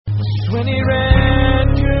when he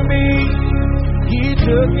ran to me. He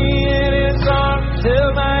took me in his arms,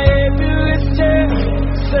 held my head to his chest,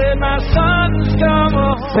 said, my son's come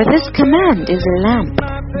home. For this command is a lamp,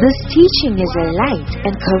 this teaching is a light,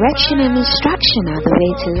 and correction and instruction are the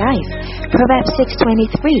way to life. Proverbs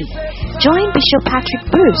 6:23. Join Bishop Patrick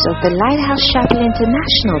Bruce of the Lighthouse Chapel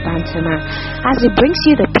International, Bantama, as he brings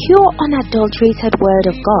you the pure, unadulterated Word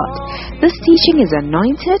of God. This teaching is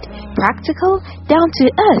anointed, practical, down to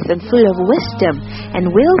earth, and full of wisdom, and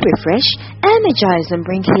will refresh, energize, and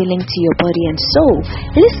bring healing to your body and soul.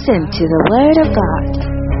 Listen to the Word of God.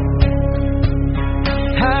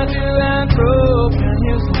 Had you and broken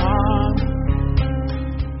his heart.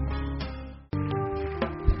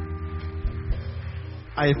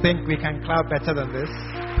 I think we can clap better than this.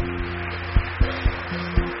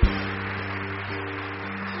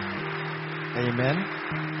 Amen.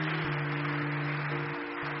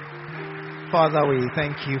 Father, we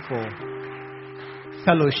thank you for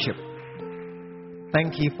fellowship.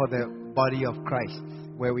 Thank you for the body of Christ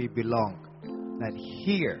where we belong. That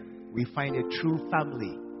here we find a true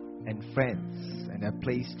family and friends and a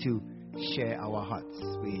place to share our hearts.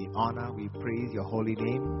 We honor, we praise your holy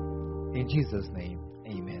name. In Jesus' name,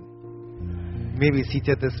 amen. You may be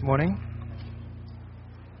seated this morning.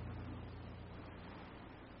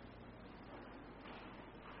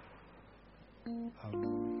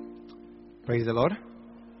 Praise the Lord.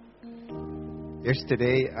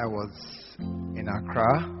 Yesterday I was in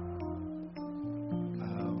Accra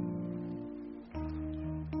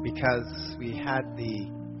because we had the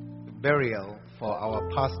burial for our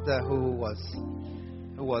pastor who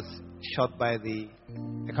was shot by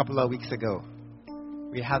a couple of weeks ago.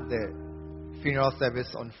 We had the funeral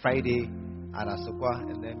service on Friday at Asokwa,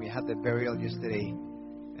 and then we had the burial yesterday.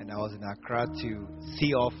 And I was in Accra to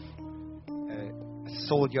see off a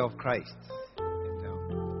soldier of Christ.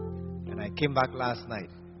 And I came back last night.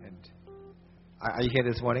 And are you here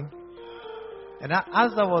this morning? And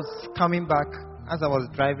as I was coming back, as I was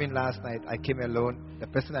driving last night, I came alone. The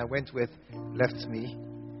person I went with left me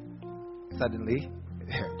suddenly.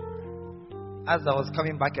 As I was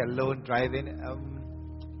coming back alone driving,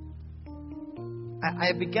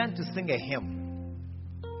 I began to sing a hymn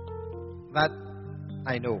that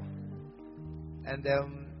I know. And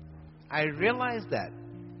I realized that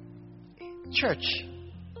church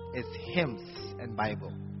is hymns and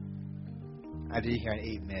Bible. I did hear an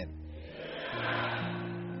amen.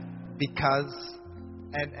 Because,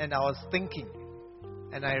 and I was thinking,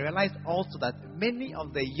 and I realized also that many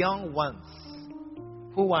of the young ones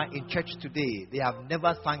who are in church today, they have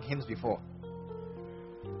never sung hymns before.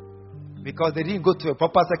 Because they didn't go to a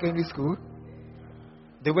proper secondary school.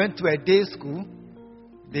 They went to a day school.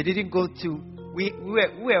 They didn't go to, we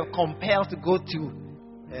were compelled to go to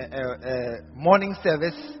morning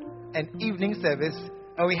service and evening service,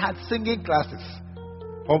 and we had singing classes,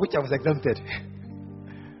 from which I was exempted.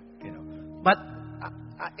 But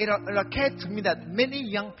it occurred to me that many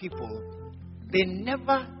young people, they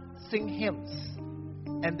never sing hymns,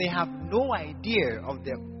 and they have no idea of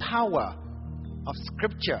the power of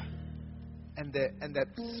Scripture and the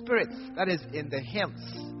spirit that is in the hymns.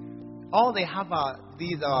 All they have are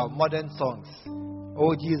these modern songs.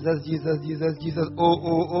 Oh Jesus, Jesus, Jesus, Jesus. Oh,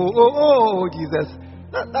 oh, oh, oh, oh, Jesus.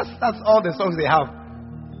 That's all the songs they have.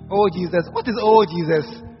 Oh Jesus. What is oh Jesus?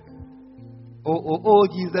 Oh, oh, oh,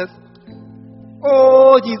 Jesus.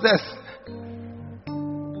 Oh Jesus.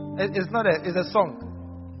 It's a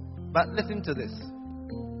song. But listen to this.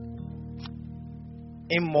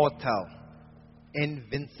 Immortal,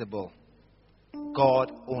 invincible,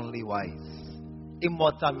 God only wise.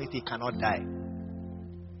 Immortal means he cannot die.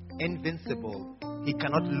 Invincible, he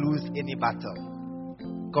cannot lose any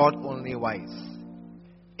battle. God only wise.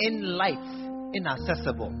 In light,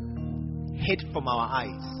 inaccessible, hid from our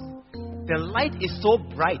eyes. The light is so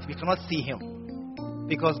bright we cannot see him,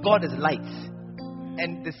 because God is light.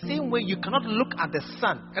 And the same way you cannot look at the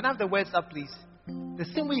sun. Can I have the words up, please? The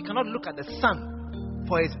same way you cannot look at the sun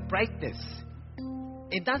for his brightness.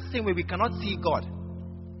 In that same way we cannot see God,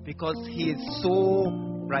 because he is so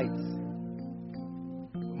bright.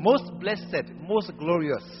 Most blessed, most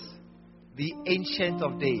glorious, the Ancient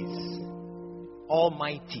of Days,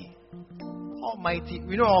 Almighty. Almighty,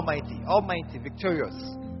 we know Almighty. Almighty, victorious.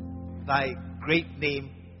 Thy great name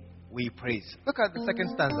we praise. Look at the second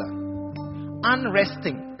stanza.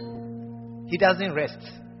 Unresting, he doesn't rest.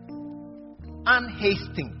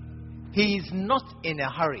 Unhasting, he is not in a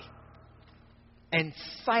hurry. And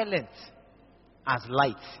silent as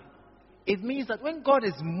light. It means that when God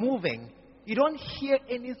is moving, you don't hear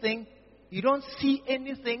anything, you don't see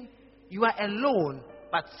anything, you are alone,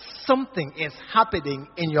 but something is happening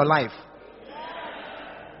in your life.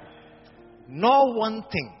 Know one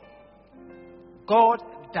thing. God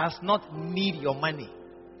does not need your money.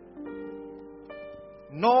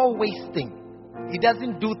 No wasting. He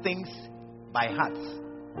doesn't do things by heart.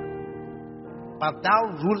 But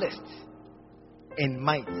thou rulest in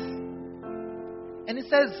might. And it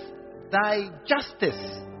says, thy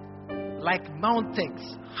justice like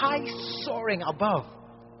mountains, high soaring above.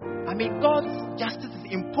 I mean, God's justice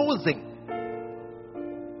is imposing.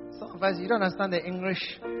 Some of us, you don't understand the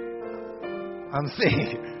English I'm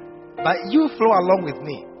saying, but you flow along with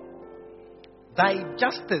me. Thy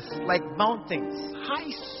justice like mountains, high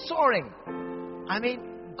soaring. I mean,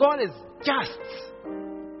 God is just.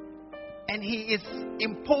 And He is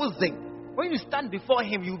imposing. When you stand before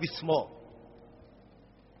Him, you will be small.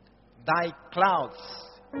 Thy clouds,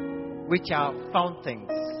 which are fountains,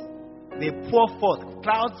 they pour forth.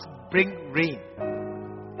 Clouds bring rain.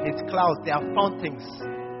 His clouds, they are fountains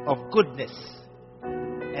of goodness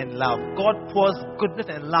and love. God pours goodness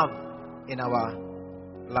and love in our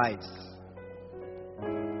lives.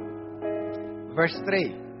 Verse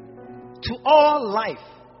 3. To all life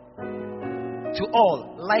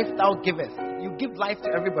thou givest. You give life to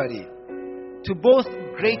everybody. To both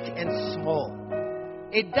great and small.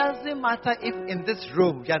 It doesn't matter if in this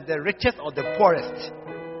room you are the richest or the poorest.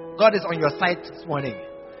 God is on your side this morning.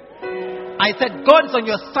 I said God is on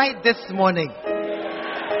your side this morning.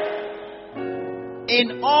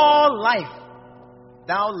 In all life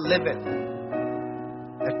thou livest.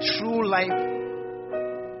 The true life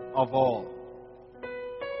of all.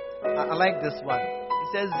 I like this one.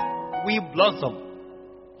 It says, we blossom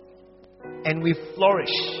and we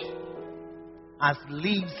flourish as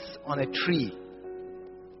leaves on a tree.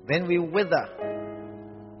 Then we wither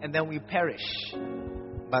and then we perish.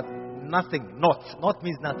 But nothing, not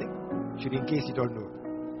means nothing. Should in case you don't know.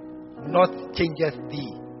 Not changes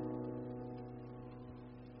thee.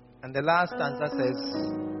 And the last stanza says,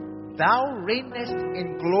 thou reignest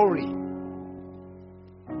in glory.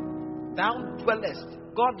 Thou dwellest.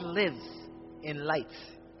 God lives in light.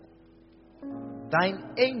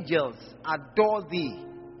 Thine angels adore thee.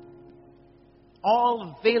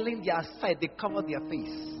 All veiling their sight, they cover their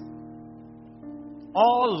face.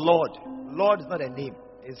 All Lord. Lord is not a name,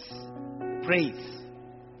 it's praise.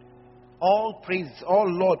 All praise, all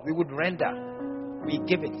Lord, we would render. We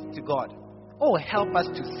give it to God. Oh, help us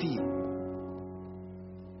to see.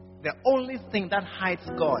 The only thing that hides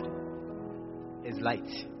God is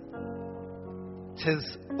light.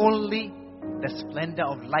 'Tis only the splendor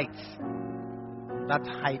of light that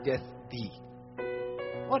hideth thee.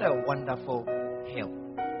 What a wonderful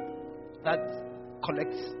hymn that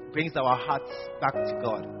brings our hearts back to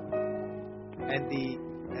God. And the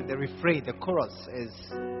refrain, the chorus is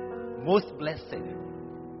most blessed,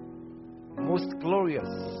 most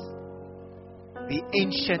glorious, the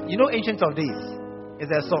ancient. You know, Ancient of Days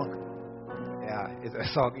is a song. Yeah, it's a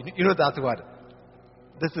song. You know that one.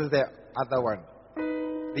 This is the other one.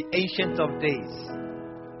 The Ancient of Days,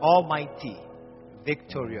 Almighty,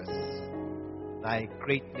 victorious, thy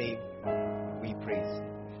great name we praise.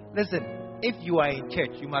 Listen, if you are in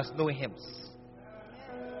church, you must know hymns.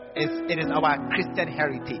 It is our Christian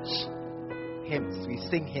heritage. Hymns, we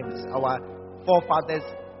sing hymns. Our forefathers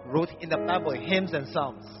wrote in the Bible hymns and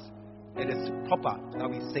psalms. It is proper that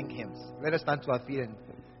we sing hymns. Let us stand to our feet and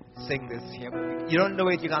sing this hymn. You don't know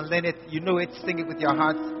it, you can learn it. You know it, sing it with your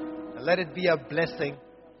heart. And let it be a blessing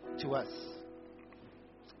to us.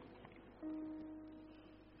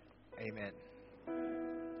 Amen.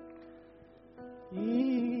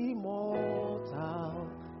 Immortal,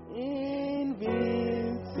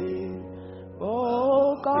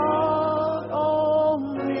 invincible God,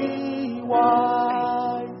 only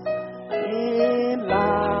wise,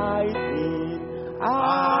 enlightening,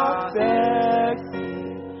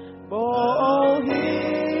 accessible,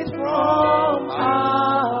 hid from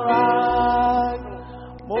our eyes,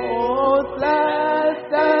 most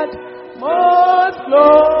blessed, most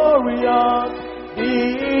glorious,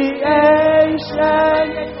 the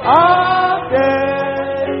ancient of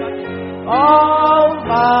days,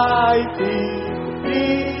 almighty,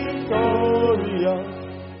 victorious.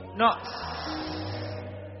 No.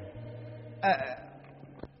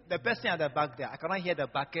 The person at the back there, I cannot hear the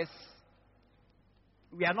backers.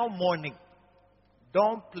 We are not mourning.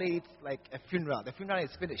 Don't play it like a funeral. The funeral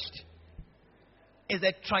is finished. It's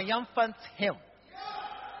a triumphant hymn.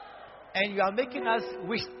 And you are making us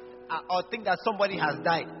wish or think that somebody has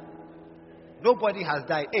died. Nobody has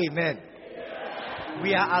died. Amen.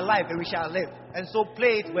 We are alive and we shall live. And so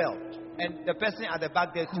play it well. And the person at the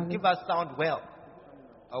back there to give us sound well.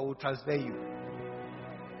 I will transfer you.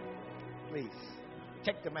 please.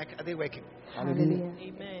 Check the mic. Are they working? Hallelujah.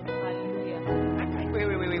 Amen. Hallelujah.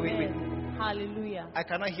 Wait. Amen. Hallelujah. I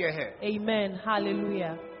cannot hear her. Amen.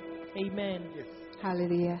 Hallelujah. Amen. Yes.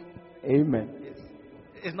 Hallelujah. Amen. Yes.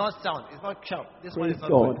 It's not sound. It's not sharp. This one Praise is not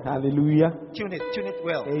God. good. Hallelujah. Tune it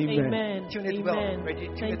well. Amen. Amen. Tune it Amen. well. Reggie,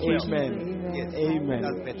 tune Thank it you, well. Amen. Jesus. Yes. Amen.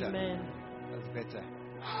 That's better. Amen. That's better.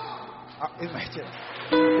 Imagine.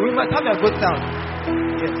 We must have a good sound.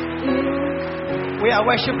 Yes. We are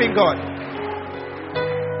worshiping God.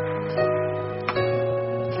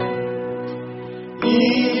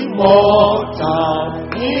 Immortal,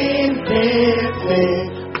 invisible,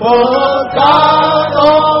 God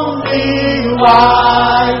only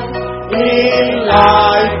wise,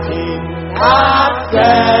 enlightening,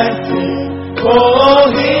 accessing,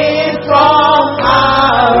 going from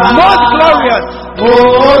our Most glorious.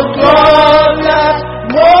 Most glorious,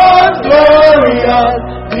 most glorious,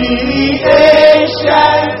 the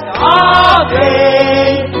ancient of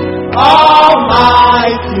days,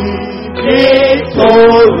 almighty,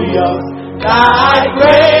 victorious, thy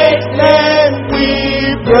great name we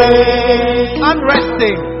praise.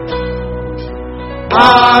 Unresting.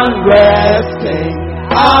 Unresting,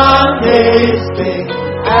 unhasting,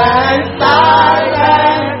 and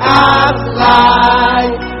silent as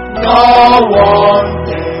light, no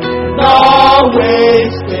wanting, no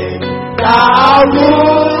wasting, thou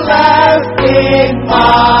rulest in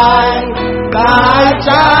mind, thy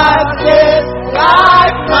justice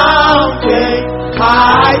like mountain,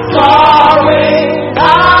 high soaring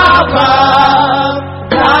above,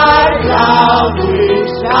 thy cloud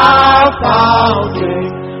which are fountain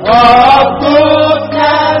of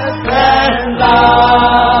goodness and love.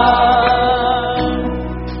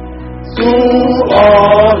 To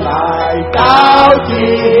all life thou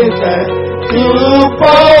givest, to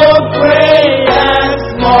both great and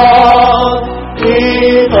small,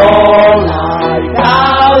 in all life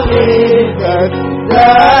thou livest,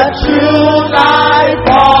 the true life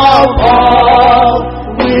of all.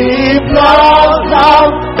 We blossom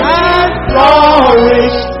and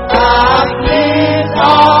flourish as leaves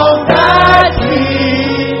on the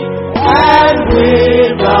tree, and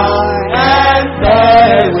wither and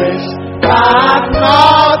perish, but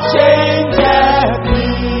not changeth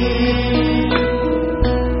thee.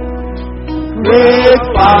 Great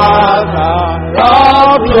Father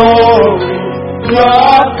of glory,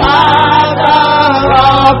 your Father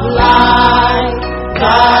of light,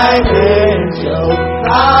 thine angels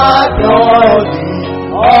adore thee,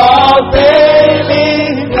 all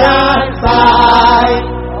failing and fight.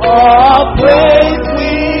 All praise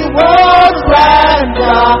we would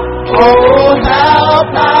render, oh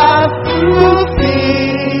help us to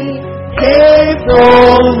see His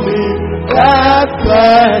only the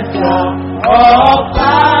splendor of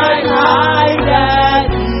thine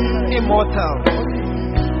identity. Immortal.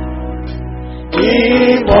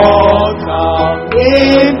 Immortal,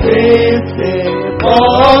 invisible,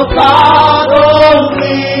 God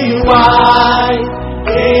only wise,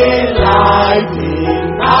 enlightening,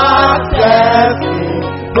 accessing,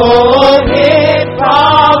 going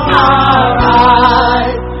from our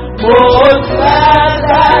eyes, most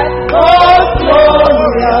blessed, most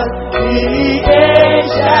glorious, the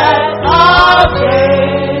ancient of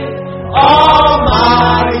days,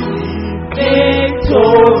 almighty,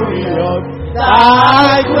 victorious,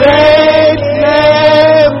 thy great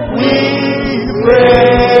name we praise.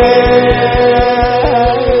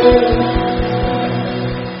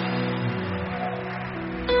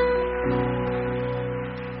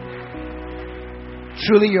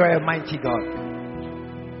 Truly you are a mighty God.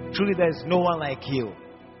 Truly there is no one like you.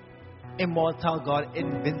 Immortal God,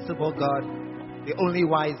 invincible God, the only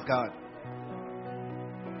wise God.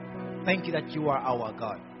 Thank you that you are our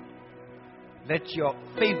God. Let your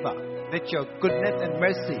favor, let your goodness and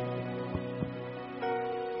mercy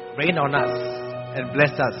rain on us and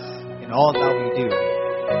bless us in all that we do.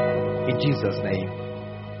 In Jesus' name,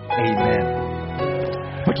 amen.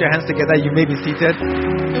 Put your hands together. You may be seated.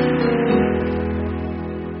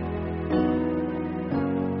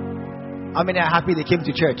 How many are happy they came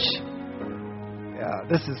to church? Yeah,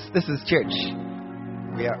 this is church.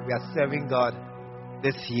 We are serving God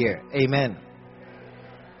this year. Amen.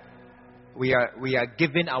 We are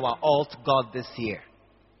giving our all to God this year.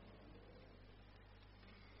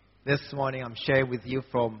 This morning I'm sharing with you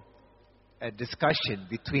from a discussion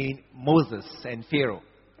between Moses and Pharaoh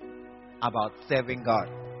about serving God.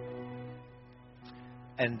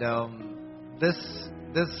 And this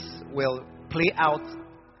will play out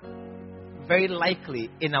very likely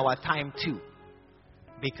in our time too,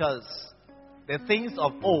 because the things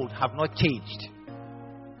of old have not changed.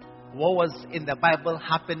 What was in the Bible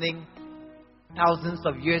happening thousands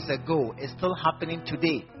of years ago is still happening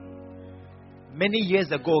today. Many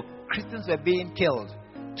years ago, Christians were being killed.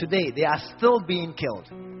 Today, they are still being killed.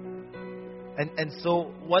 And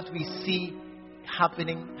so what we see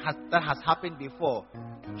happening that has happened before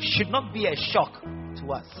should not be a shock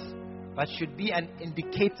to us, but should be an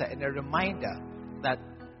indicator and a reminder that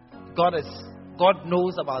God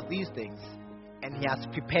knows about these things, and He has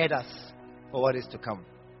prepared us for what is to come.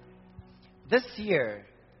 This year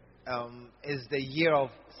is the year of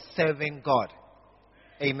serving God.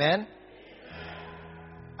 Amen?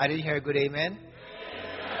 I didn't hear a good amen.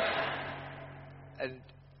 And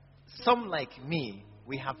some like me,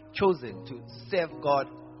 we have chosen to serve God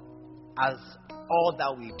as all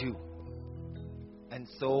that we do. And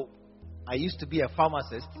so I used to be a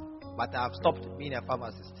pharmacist, but I have stopped being a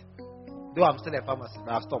pharmacist. Though I'm still a pharmacist,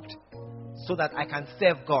 but I've stopped. So that I can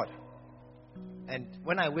serve God. And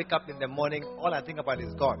when I wake up in the morning, all I think about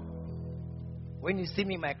is God. When you see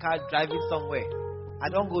me in my car driving somewhere, I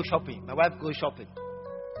don't go shopping. My wife goes shopping.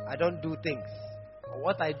 I don't do things.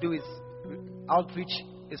 What I do is outreach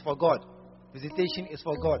is for God. Visitation is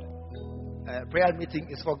for God. Prayer meeting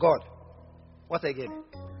is for God. What again?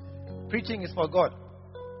 Preaching is for God.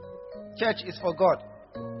 Church is for God.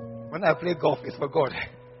 When I play golf, it's for God.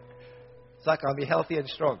 So I can be healthy and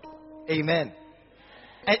strong. Amen.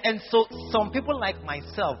 And so some people like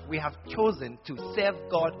myself, we have chosen to serve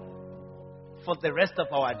God for the rest of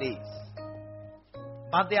our days.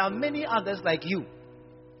 But there are many others like you.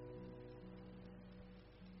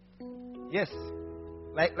 Yes.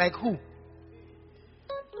 Like who?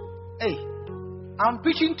 Hey, I'm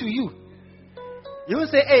preaching to you. You will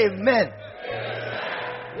say amen.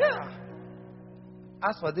 Yeah.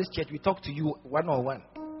 As for this church, we talk to you one-on-one.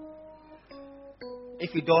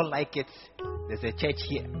 If you don't like it, there's a church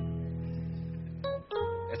here.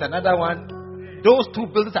 There's another one. Those two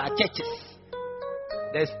buildings are churches.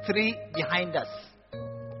 There's 3 behind us.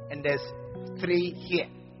 And there's 3 here.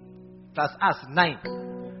 Plus us, 9.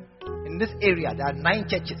 In this area, there are 9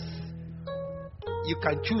 churches. You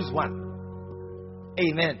can choose one.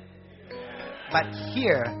 Amen. But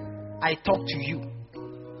here, I talk to you.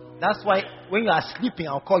 That's why when you are sleeping,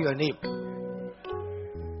 I'll call your name.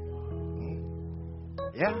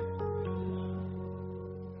 Yeah?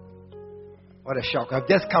 What a shock. I've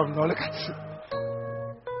just come. Now look at you.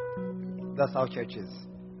 That's how church is.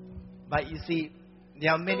 But you see,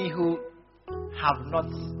 there are many who have not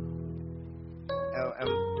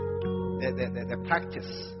the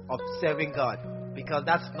practice of serving God, because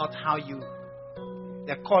that's not how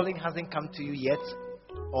the calling hasn't come to you yet,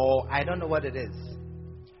 or I don't know what it is.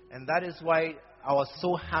 And that is why I was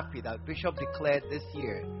so happy that Bishop declared this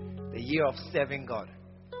year the year of serving God.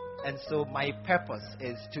 And so my purpose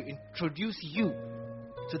is to introduce you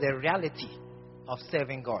to the reality of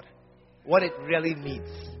serving God, what it really means,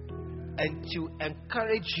 and to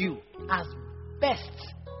encourage you as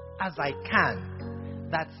best as I can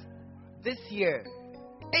that this year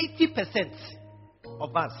 80%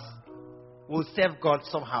 of us will serve God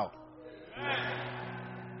somehow.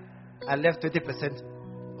 I left 20%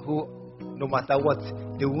 who, no matter what,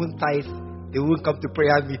 they won't tithe, they won't come to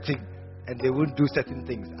prayer meeting, and they won't do certain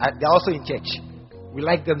things. They're also in church. We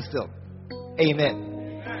like them still.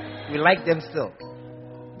 Amen. We like them still.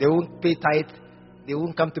 They won't pay tithe, they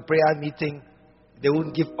won't come to prayer meeting, they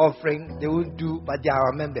won't give offering, they won't do, but they are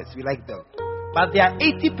our members. We like them. But there are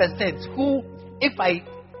 80% who, if I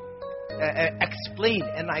explain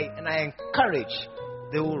and I encourage,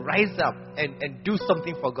 they will rise up and do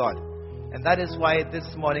something for God. And that is why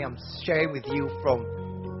this morning I'm sharing with you from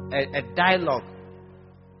a dialogue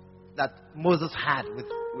that Moses had with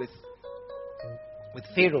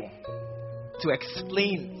Pharaoh to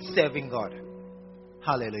explain serving God.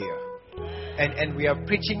 Hallelujah. And we are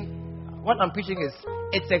preaching. What I'm preaching is,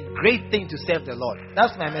 it's a great thing to serve the Lord.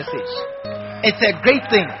 That's my message. It's a great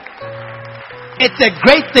thing. It's a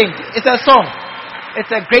great thing. It's a song.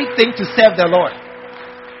 It's a great thing to serve the Lord.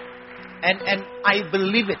 And I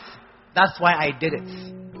believe it. That's why I did it.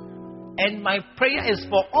 And my prayer is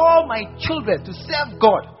for all my children to serve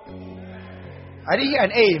God. I didn't hear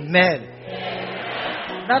an amen.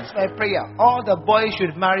 That's my prayer. All the boys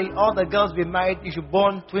should marry, all the girls be married. You should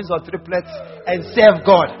born twins or triplets and serve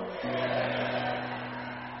God.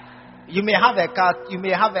 You may have a car, you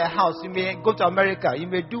may have a house, you may go to America, you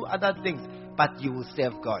may do other things, but you will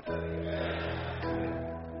serve God.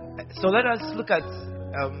 So let us look at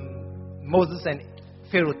Moses and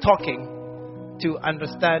Pharaoh talking to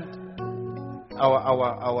understand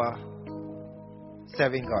our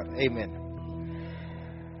serving God. Amen.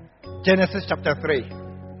 Genesis chapter 3.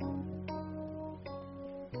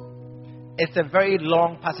 It's a very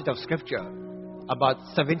long passage of scripture, about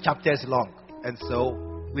 7 chapters long. And so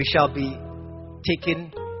we shall be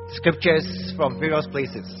taking scriptures from various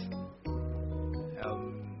places.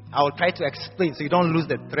 I will try to explain so you don't lose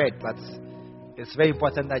the thread, but it's very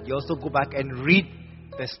important that you also go back and read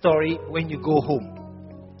the story when you go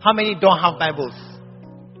home. How many don't have Bibles?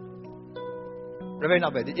 Reverend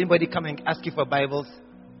Albert, did anybody come and ask you for Bibles?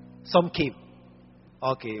 Some came.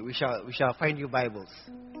 Okay, we shall find you Bibles.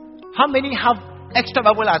 How many have extra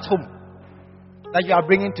Bible at home that you are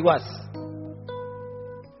bringing to us?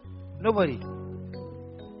 Nobody.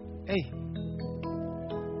 Hey.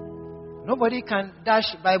 Nobody can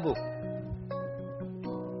dash Bible.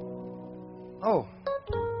 Oh.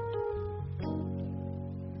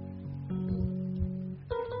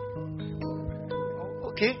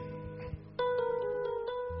 Okay.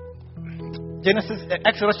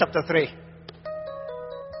 Exodus chapter 3.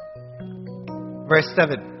 Verse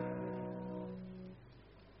 7.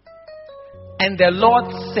 And the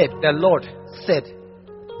Lord said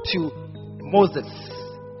to Moses,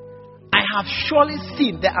 I have surely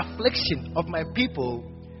seen the affliction of my people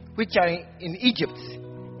which are in Egypt,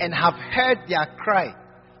 and have heard their cry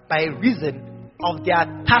by reason of their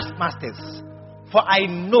taskmasters, for I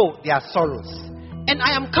know their sorrows. And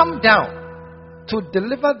I am come down to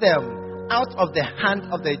deliver them out of the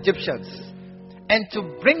hand of the Egyptians, and to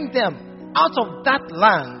bring them out of that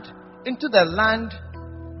land into a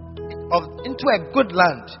good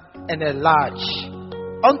land and a large,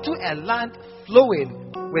 unto a land flowing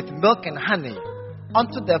with milk and honey,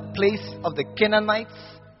 unto the place of the Canaanites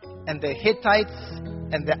and the Hittites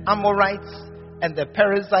and the Amorites and the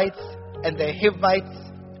Perizzites and the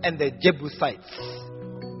Hivites and the Jebusites.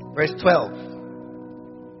 Verse 12.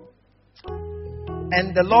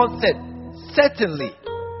 And the Lord said, certainly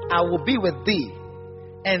I will be with thee,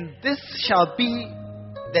 and this shall be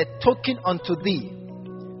the token unto thee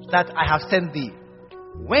that I have sent thee.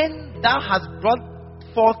 When thou hast brought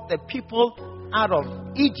forth the people out of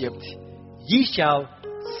Egypt, ye shall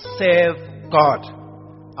serve God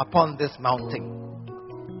upon this mountain.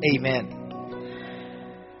 Amen.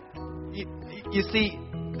 You see,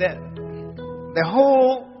 the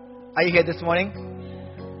whole, are you here this morning?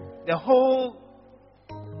 The whole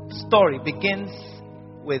story begins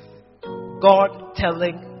with God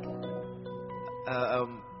telling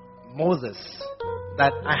Moses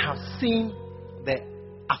that I have seen the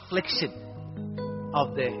affliction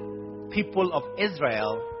of the people of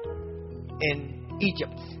Israel in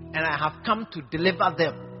Egypt, and I have come to deliver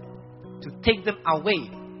them, to take them away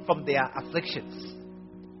from their afflictions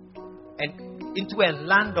and into a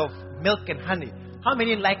land of milk and honey. How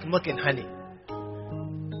many like milk and honey?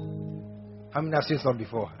 How many have seen some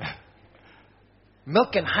before?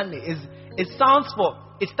 Milk and honey stands for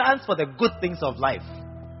the good things of life.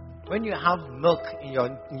 When you have milk in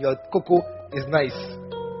your cocoa, it's nice.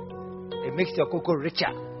 It makes your cocoa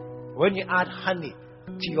richer. When you add honey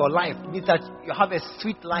to your life, it means that you have a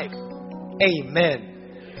sweet life. Amen.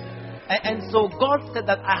 And so God said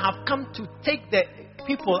that I have come to take the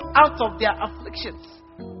people out of their afflictions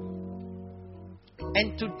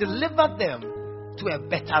and to deliver them to a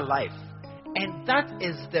better life. And that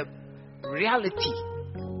is the reality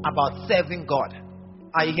about serving God.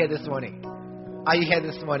 Are you here this morning? Are you here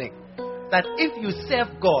this morning? That if you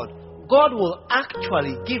serve God, God will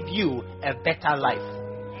actually give you a better life.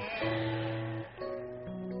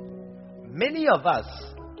 Many of us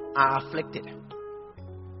are afflicted.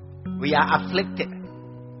 We are afflicted.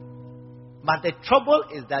 But the trouble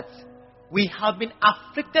is that we have been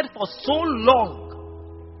afflicted for so long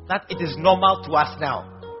that it is normal to us now.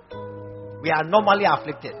 We are normally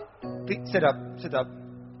afflicted. Please sit up.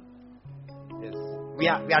 Yes. We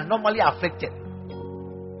are normally afflicted.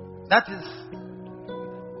 That is,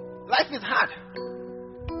 life is hard.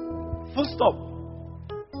 Full stop.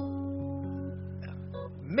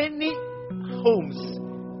 Many homes,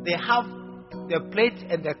 they have the plate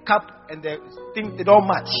and the cup and the thing, they don't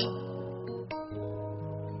match.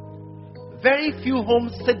 Very few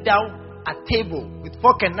homes sit down at table with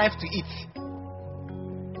fork and knife to eat.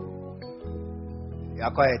 You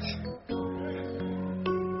are quiet.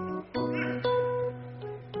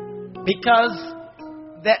 Because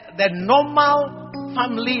the normal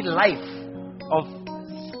family life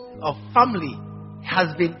of family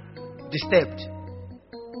has been disturbed.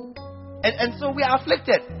 And so we are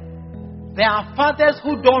afflicted. There are fathers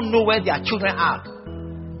who don't know where their children are.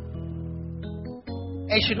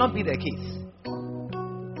 It should not be the case.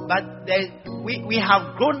 But we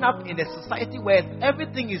have grown up in a society where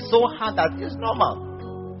everything is so hard that it's normal.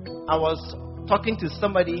 I was talking to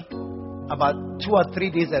somebody about 2 or 3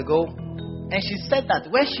 days ago, and she said that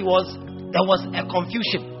where she was, there was a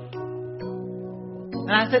confusion.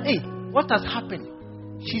 And I said, hey, what has happened?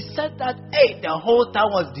 She said that, hey, the whole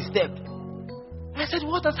town was disturbed. I said,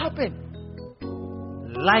 what has happened?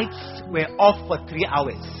 Lights were off for 3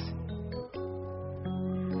 hours.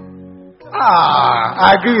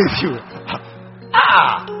 I agree with you.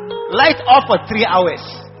 Lights off for 3 hours.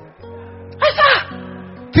 I said,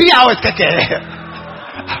 3 hours, keke.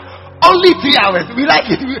 Only 3 hours. We like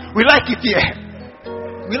it. We like it here.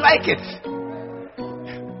 We like it.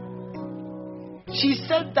 She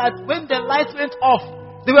said that when the lights went off,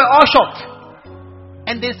 they were all shocked.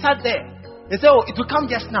 And they sat there. They said, oh, it will come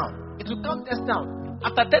just now. It will come just now.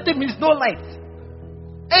 After 30 minutes, no light.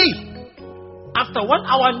 Hey! After 1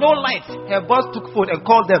 hour, no light. Her boss took phone and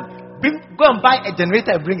called them. Go and buy a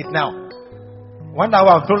generator and bring it now. 1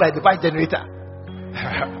 hour of no light, they buy a generator.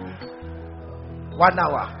 1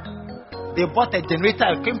 hour. They bought a generator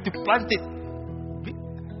and came to plant it.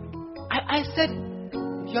 I said,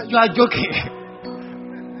 you are joking.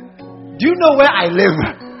 Do you know where I live?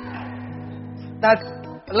 That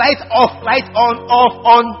light off, light on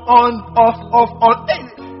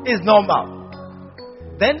is normal.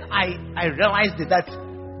 Then I realized that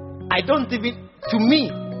I don't even, to me,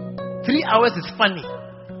 3 hours is funny.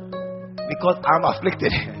 Because I'm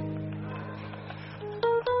afflicted.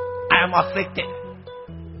 I am afflicted.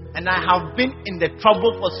 And I have been in the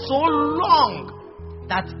trouble for so long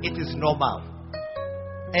that it is normal.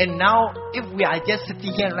 And now, if we are just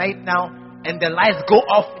sitting here right now and the lights go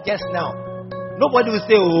off just now, nobody will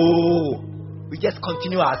say, oh, we just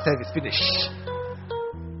continue our service, finish.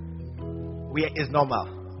 It's normal.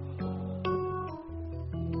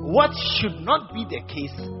 What should not be the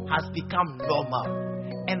case has become normal.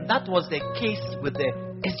 And that was the case with the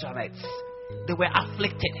Israelites. They were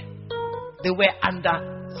afflicted. They were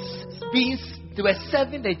they were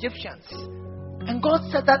serving the Egyptians. And God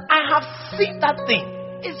said that I have seen that thing.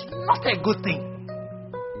 It's not a good thing.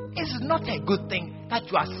 It's not a good thing that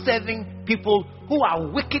you are serving people who are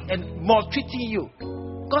wicked and maltreating you.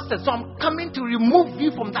 God said, so I'm coming to remove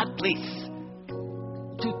you from that place,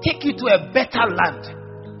 to take you to a better land.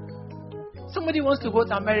 Somebody wants to go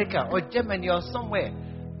to America or Germany or somewhere.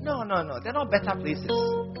 No. They're not better places.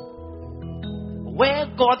 Where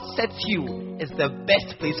God sets you is the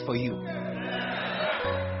best place for you.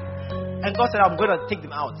 And God said, I'm going to take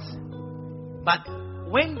them out. But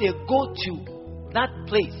when they go to that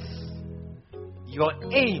place, your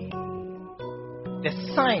aim, the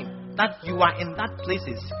sign that you are in that place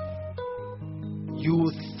is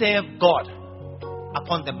you serve God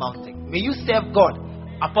upon the mountain. May you serve God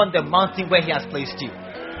upon the mountain where He has placed you.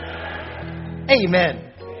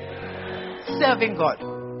 Amen. Serving God.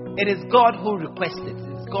 It is God who requests it.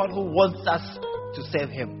 It's God who wants us to serve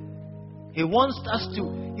Him. He wants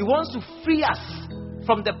to free us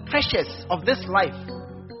from the pressures of this life.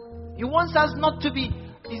 He wants us not to be,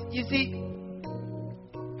 you see,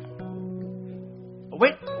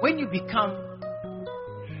 when you become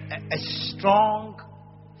a strong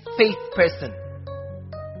faith person,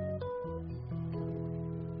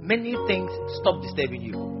 many things stop disturbing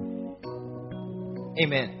you.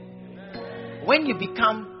 Amen. When you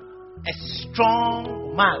become a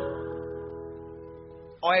strong man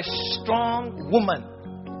or a strong woman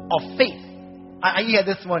of faith, are you here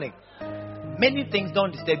this morning? Many things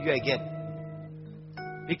don't disturb you again.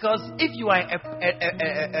 Because if you are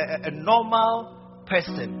a normal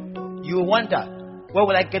person, you wonder, where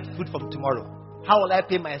will I get food from tomorrow? How will I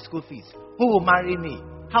pay my school fees? Who will marry me?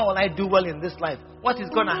 How will I do well in this life? What is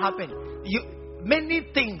going to happen? Many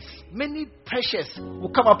things, many pressures will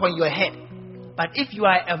come upon your head. But if you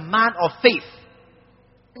are a man of faith,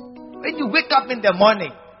 when you wake up in the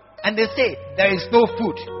morning and they say there is no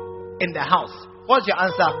food in the house, what's your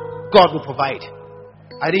answer? God will provide.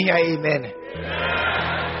 I didn't hear amen.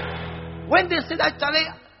 When they say that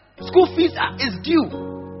school fees is due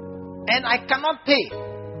and I cannot pay,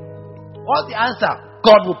 what's the answer?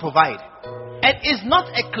 God will provide. And it's not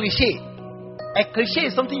a cliche. A cliche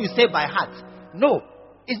is something you say by heart. No,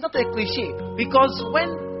 it's not a cliche. Because when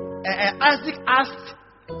Isaac asked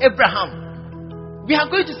Abraham, we are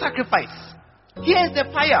going to sacrifice. Here is the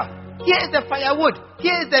fire. Here is the firewood.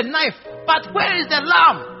 Here is the knife. But where is the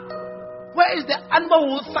lamb? Where is the animal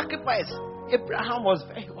we will sacrifice? Abraham was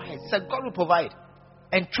very wise. He said, God will provide.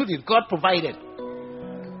 And truly, God provided.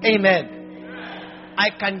 Amen. I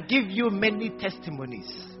can give you many testimonies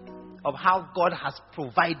of how God has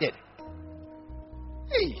provided.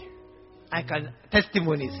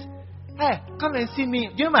 Testimonies. Hey, come and see me.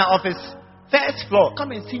 You know my office, first floor.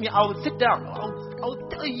 Come and see me. I will sit down. I will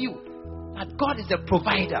tell you that God is a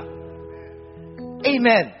provider.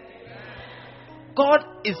 Amen. God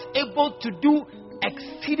is able to do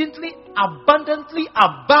exceedingly abundantly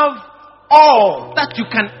above all that you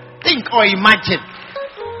can think or imagine.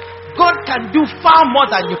 God can do far more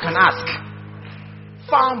than you can ask.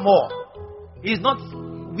 Far more. He's not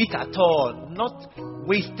weak at all, not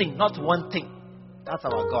wasting, not wanting. That's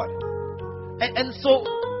our God. And so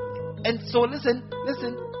listen.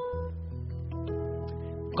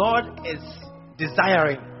 God is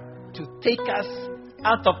desiring to take us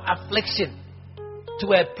out of affliction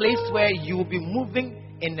to a place where you will be moving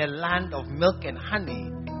in a land of milk and honey,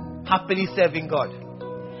 happily serving God.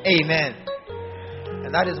 Amen.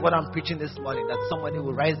 And that is what I'm preaching this morning, that somebody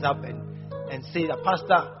will rise up and say that,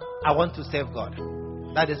 Pastor, I want to serve God.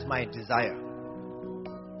 That is my desire.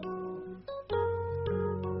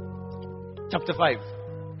 Chapter 5.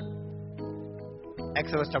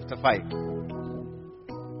 Exodus chapter 5.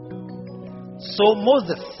 So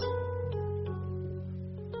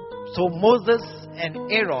Moses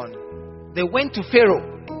and Aaron, they went to Pharaoh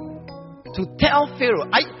to tell Pharaoh.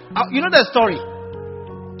 You know the story.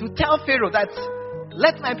 To tell Pharaoh that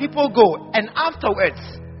let my people go. And afterwards,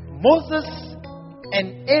 Moses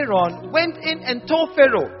and Aaron went in and told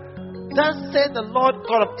Pharaoh, thus said the Lord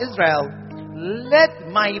God of Israel, let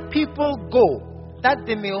my people go, that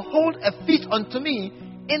they may hold a feast unto me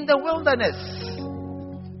in the wilderness.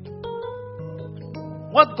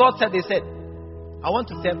 What God said, they said, I want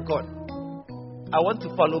to serve God. I want to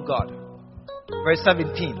follow God. Verse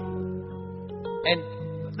 17. And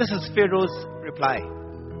this is Pharaoh's reply.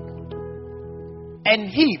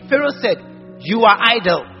 And Pharaoh said, you are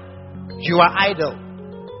idle. You are idle.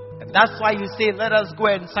 And that's why you say, let us go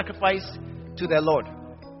and sacrifice to the Lord.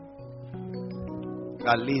 You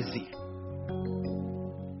are lazy.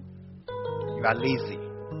 You are lazy.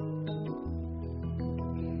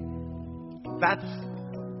 That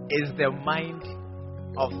is the mind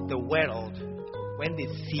of the world when they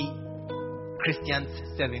see Christians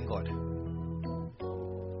serving God.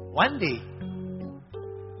 One day,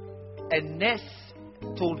 a nurse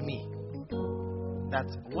told me that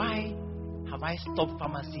why have I stopped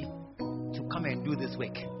pharmacy to come and do this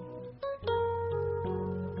work?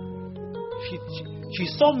 She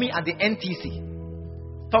saw me at the NTC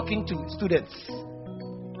talking to students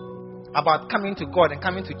about coming to God and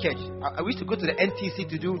coming to church. I used to go to the NTC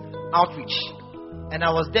to do outreach, and I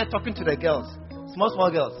was there talking to the girls,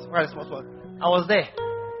 small girls. Where are the small? I was there.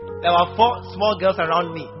 There were 4 small girls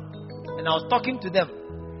around me, and I was talking to them.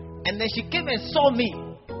 And then she came and saw me.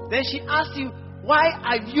 Then she asked you, why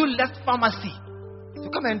have you left pharmacy to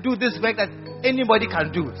come and do this work that anybody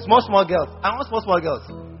can do? Small girls. I want small girls.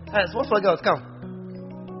 Small girls,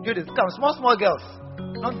 come. Do this. Come, small girls.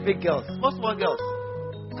 Not big girls. Small girls.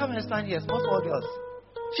 Come and stand here. Small girls.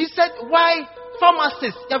 She said, why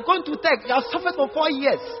pharmacists? You have gone to tech. You have suffered for 4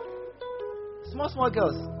 years. Small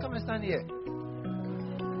girls. Come and stand here.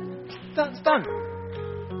 Stand.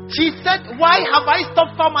 She said, why have I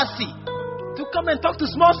stopped pharmacy to come and talk to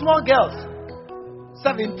small girls?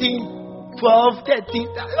 17, 12, 13.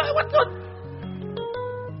 What?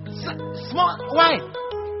 Small. Why?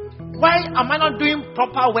 Why am I not doing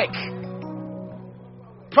proper work?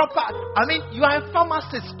 I mean, you are a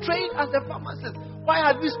pharmacist, trained as a pharmacist. Why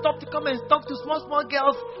have you stopped to come and talk to small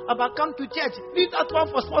girls about come to church? Leave that one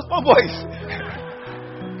for small boys.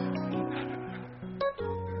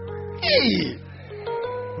 Hey!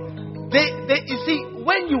 You see,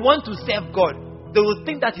 when you want to serve God, they will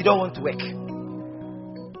think that you don't want to work.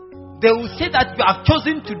 They will say that you have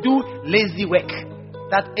chosen to do lazy work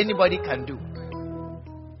that anybody can do.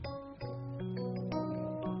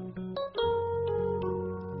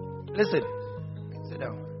 Listen, sit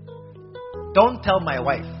down. Don't tell my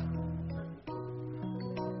wife.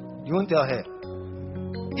 You won't tell her.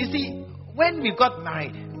 You see, when we got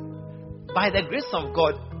married, by the grace of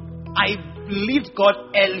God, I believed God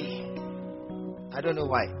early. I don't know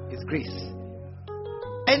why. It's grace.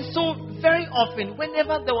 And so, very often,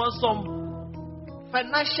 whenever there was some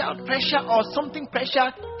financial pressure or something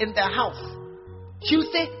pressure in the house, she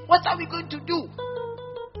would say, what are we going to do?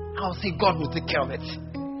 I'll say, God will take care of it.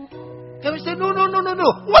 They will say, no.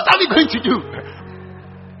 What are we going to do?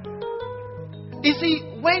 You see,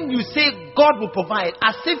 when you say God will provide,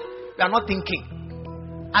 as if you are not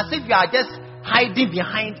thinking, as if you are just hiding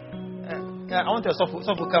behind, I want to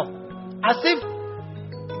come. As if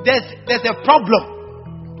there's a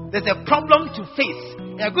problem. There's a problem to face.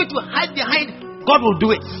 You are going to hide behind, God will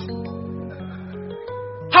do it.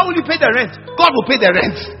 How will you pay the rent? God will pay the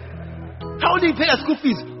rent. How will you pay the school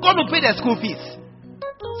fees? God will pay the school fees.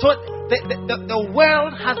 So the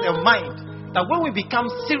world has a mind that when we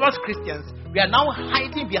become serious Christians, we are now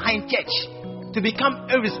hiding behind church to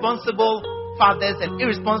become irresponsible fathers and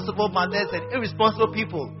irresponsible mothers and irresponsible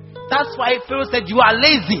people. That's why Pharaoh said, you are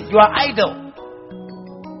lazy, you are idle.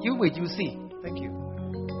 You wait, you see. Thank you.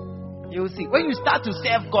 You will see. When you start to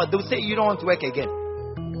serve God, they'll say you don't want to work again.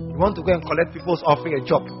 You want to go and collect people's offering a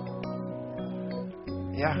job.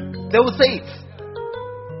 Yeah. They will say it.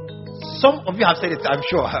 Some of you have said it, I'm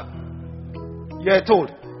sure. You are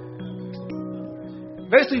told.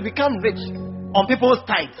 Very soon you become rich on people's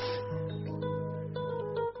tithes.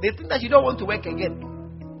 They think that you don't want to work again.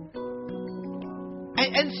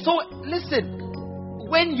 And so, listen,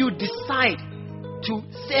 when you decide to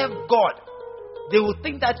serve God, they will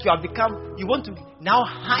think that you want to now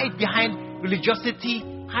hide behind religiosity,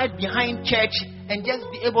 hide behind church, and just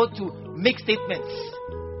be able to make statements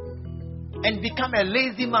and become a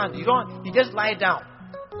lazy man. You just lie down,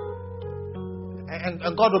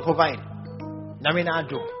 and God will provide. Nami na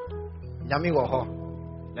do, nami woho,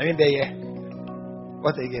 nami beye.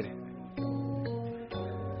 What again?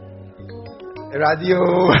 Radio.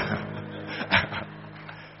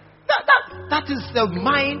 That is the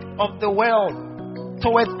mind of the world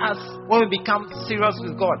towards us when we become serious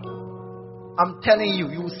with God. I'm telling you,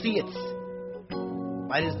 you will see it.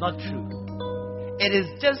 But it's not true. It is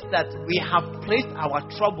just that we have placed our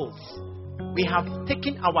troubles, we have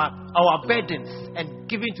taken our burdens and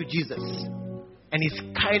given to Jesus. And He's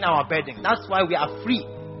carrying our burden. That's why we are free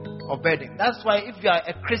of burden. That's why if you are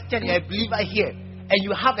a Christian, you're a believer here, and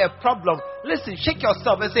you have a problem, listen, shake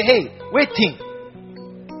yourself and say, hey, waiting.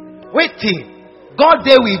 God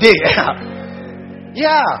there we day.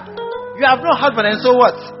 Yeah. You have no husband, and so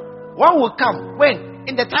what? One will come. When?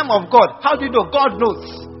 In the time of God. How do you know? God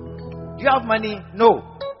knows. Do you have money? No.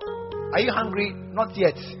 Are you hungry? Not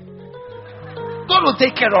yet. God will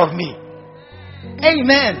take care of me.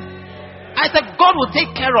 Amen. I said, God will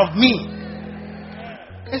take care of me.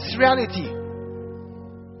 It's reality.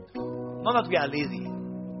 Not that we are lazy.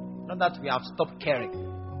 Not that we have stopped caring.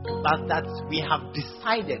 But that we have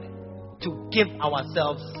decided to give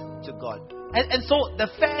ourselves to God. And so the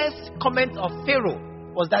first comment of Pharaoh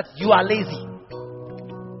was that you are lazy.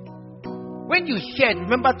 When you hear,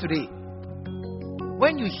 remember today,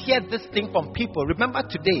 when you hear this thing from people, remember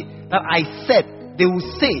today that I said they will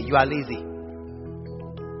say you are lazy.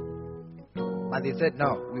 But they said,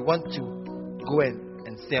 no, we want to go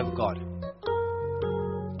and serve God.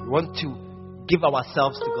 We want to give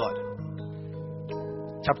ourselves to God.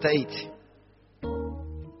 Chapter 8.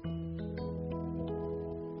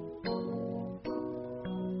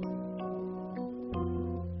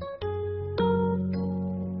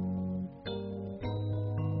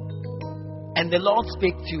 And the Lord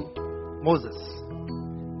spake to Moses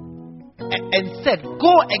and said,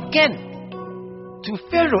 go again to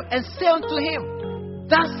Pharaoh and say unto him,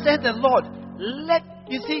 thus said the Lord,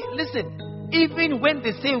 listen, even when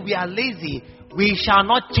they say we are lazy, we shall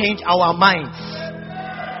not change our minds.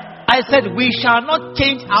 I said we shall not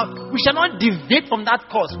deviate from that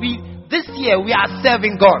course. This year we are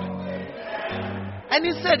serving God. And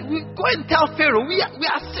he said, we go and tell Pharaoh, we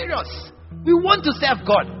are serious. We want to serve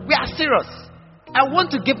God. We are serious. I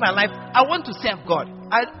want to give my life. I want to serve God.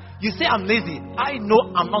 You say I'm lazy. I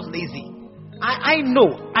know I'm not lazy. I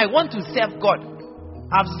know I want to serve God.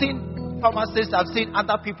 I've seen pharmacists, I've seen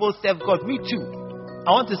other people serve God. Me too.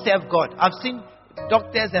 I want to serve God. I've seen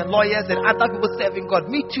doctors and lawyers and other people serving God.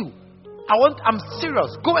 Me too. I'm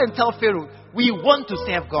serious. Go and tell Pharaoh, we want to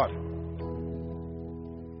serve God.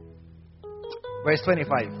 Verse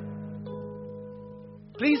 25.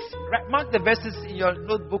 Please mark the verses in your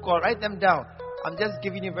notebook or write them down. I'm just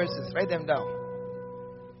giving you verses. Write them down.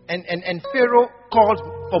 And Pharaoh called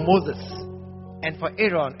for Moses and for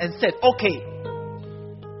Aaron and said, okay,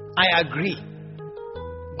 I agree.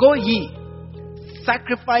 Go ye,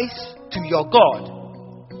 sacrifice to your God,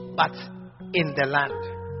 but in the land.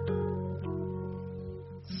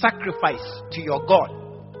 Sacrifice to your God,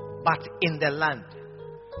 but in the land.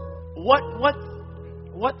 What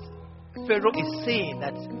Pharaoh is saying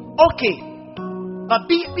that, okay, but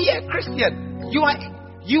be a Christian. You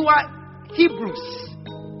are Hebrews.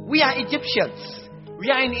 We are Egyptians. We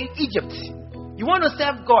are in Egypt. You want to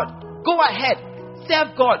serve God? Go ahead.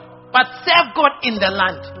 Serve God. But serve God in the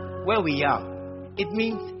land where we are. It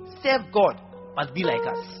means serve God, but be like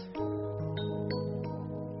us.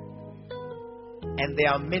 And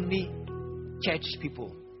there are many church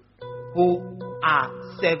people who are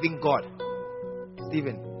serving God.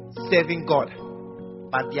 Stephen, serving God,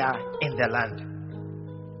 but they are in the land.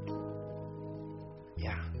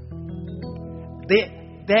 Yeah.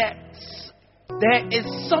 There is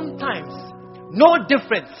sometimes no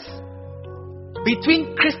difference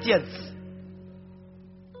between Christians.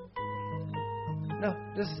 No,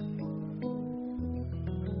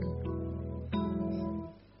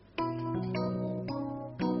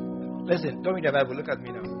 Listen, don't read the Bible. Look at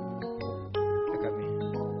me now. Look at me.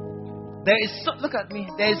 Look at me.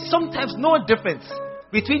 There is sometimes no difference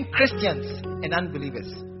between Christians and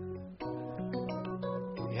unbelievers.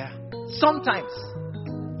 Yeah. Sometimes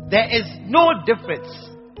there is no difference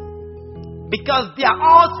because they are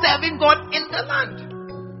all serving God in the land.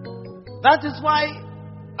 That is why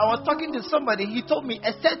I was talking to somebody. He told me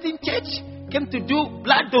a certain church came to do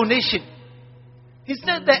blood donation. He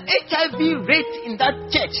said the HIV rate in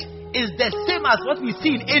that church is the same as what we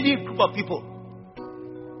see in any group of people.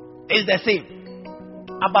 It's the same.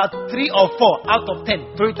 About 3 or 4 out of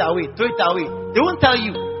 10. Throw it away. Throw it away. They won't tell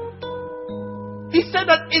you. He said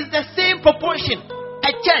that it's the same proportion.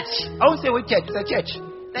 A church. I won't say what church. It's a church.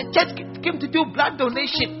 The church came to do blood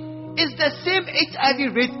donation. It's the same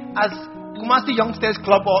HIV rate as Kumasi Youngsters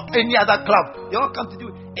Club or any other club. They all come to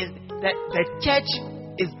do it. The church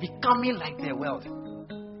is becoming like the world.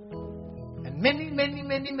 And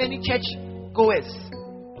many church goers,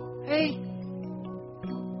 hey,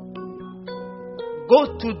 go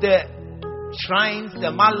to the shrines,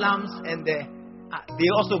 the malams, and they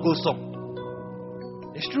also go some.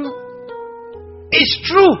 It's true. It's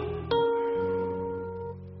true.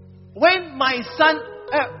 When my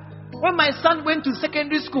son went to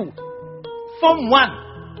secondary school, Form 1,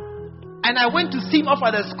 and I went to see him off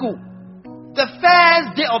at the school. The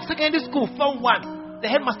first day of secondary school, Form 1, the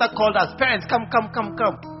headmaster called us. Parents, come.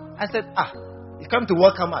 I said, you come to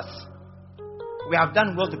welcome us. We have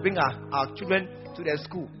done well to bring our children to their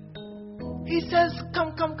school. He says,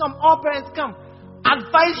 come. All parents come.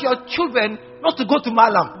 Advise your children not to go to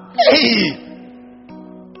Malam. Hey!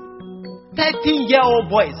 13-year-old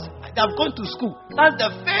boys, they have gone to school. That's the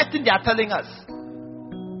first thing they are telling us.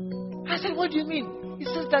 I said, what do you mean? He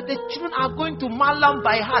says that the children are going to Malam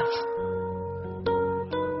by heart.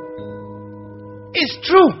 It's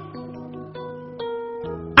true.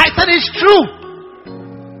 I said it's true.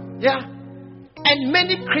 Yeah. And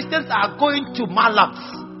many Christians are going to Malams.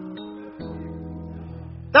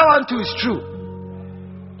 That one too is true.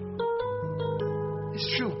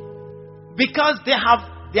 It's true. Because they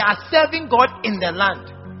are serving God in the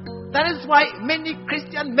land. That is why many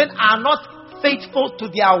Christian men are not faithful to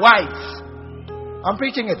their wives. I'm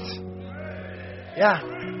preaching it. Yeah.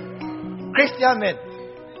 Christian men.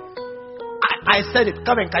 I said it.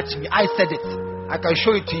 Come and catch me. I said it. I can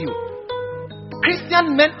show it to you.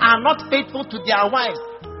 Christian men are not faithful to their wives.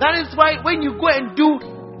 That is why when you go and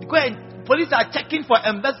police are checking for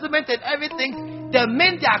embezzlement and everything, the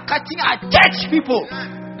men they are catching are church people.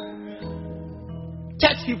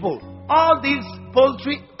 Church people. All these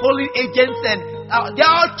polling agents and they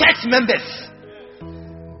are all church members.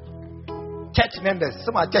 Church members.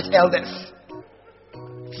 Some are church elders.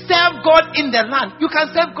 Serve God in the land. You can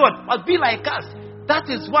serve God, but be like us. That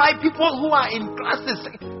is why people who are in classes,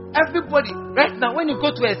 everybody, right now, when you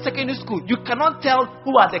go to a secondary school, you cannot tell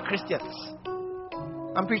who are the Christians.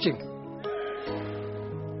 I'm preaching.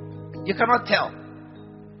 You cannot tell.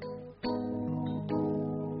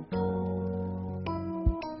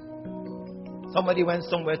 Somebody went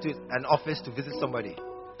somewhere to an office to visit somebody.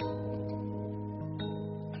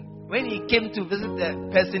 When he came to visit the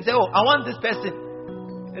person, he said, I want this person.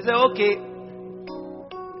 He said, okay.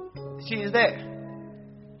 She is there.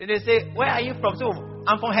 Then they say, where are you from? So,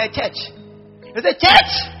 I'm from her church. He said,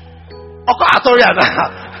 church?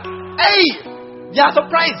 Hey, they are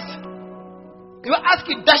surprised. You are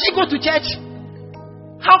asking, does she go to church?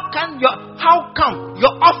 How come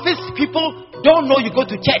your office people don't know you go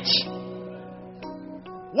to church?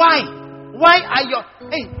 Why are your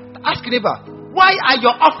ask your neighbor, why are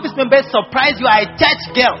your office members surprised you are a church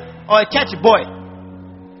girl or a church boy?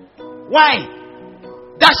 Why?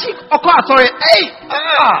 Does she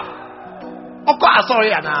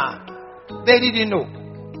They didn't know.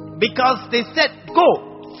 Because they said,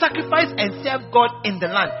 go, sacrifice and serve God in the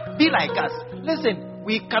land. Be like us. Listen,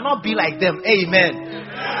 we cannot be like them. Amen.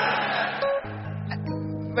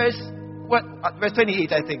 Verse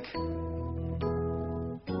 28, I think.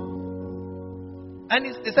 And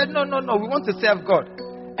he said, no, we want to serve God.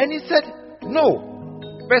 And he said, no.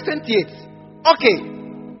 Verse 28. Okay,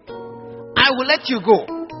 I will let you go.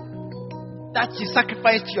 That you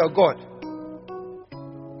sacrifice to your God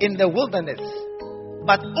in the wilderness.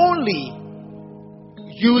 But only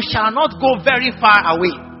you shall not go very far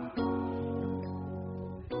away.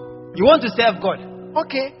 You want to serve God?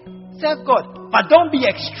 Okay, serve God. But don't be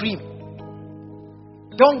extreme.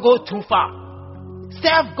 Don't go too far.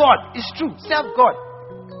 Serve God. It's true. Serve God.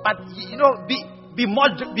 But be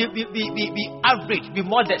average. Be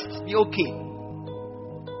modest. Be okay.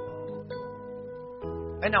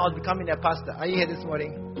 When I was becoming a pastor, are you here this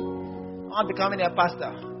morning? I was becoming a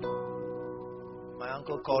pastor. my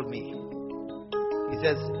uncle called me. He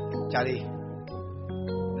says, Charlie,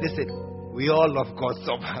 listen, we all love God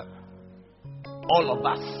so much. All of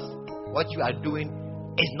us. What you are doing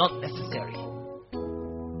is not necessary.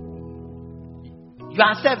 You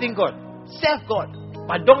are serving God. Serve God.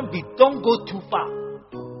 But don't go too far.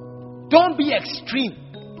 Don't be extreme.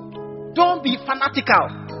 Don't be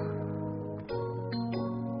fanatical.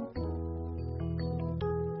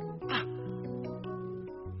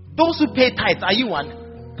 Those who pay tithes, are you one?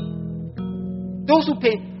 Those who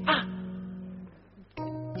pay,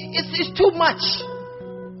 it's too much.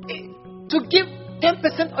 To give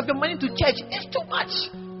 10% of your money to church, it's too much.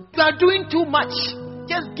 You are doing too much.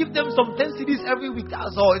 Just give them some 10 CDs every week.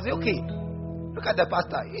 That's all. It's okay. Look at the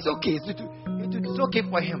pastor. It's okay. It's okay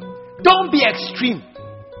for him. Don't be extreme.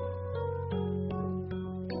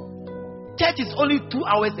 Church is only 2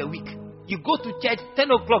 hours a week. You go to church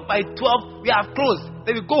 10 o'clock, by 12 we have closed.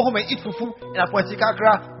 Then we go home and eat fufu and a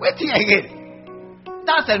pointikakra. Waiting again.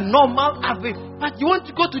 That's a normal average. But you want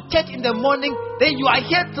to go to church in the morning, then you are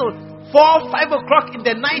here till 4, 5 o'clock in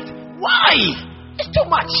the night. Why? It's too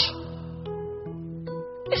much.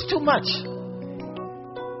 It's too much.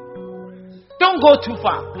 Don't go too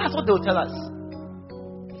far. That's what they'll tell us.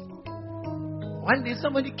 One day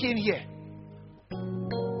somebody came here.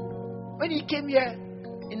 When he came here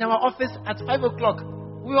in our office at 5 o'clock,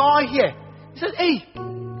 we were all here. He said, hey,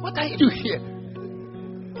 what are you doing here?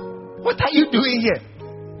 What are you doing here?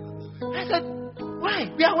 I said, why?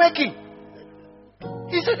 We are working.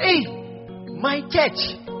 He said, hey, my church,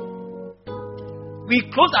 we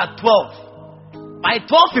close at 12. By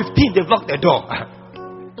 12:15, they've locked the door.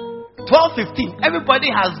 12:15, everybody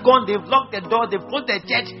has gone. They've locked the door. They've closed the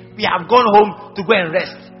church. We have gone home to go and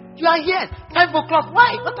rest. You are here 5 o'clock.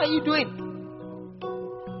 Why? What are you doing?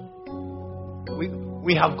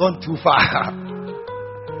 We have gone too far.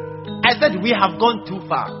 I said we have gone too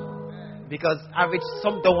far because average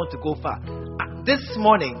some don't want to go far. This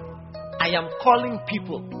morning, I am calling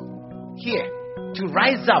people here to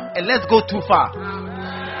rise up and let's go too far.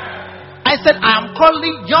 I said I am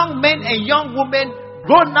calling young men and young women,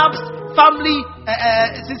 grown-ups, family,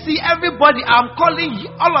 see everybody. I am calling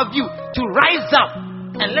all of you to rise up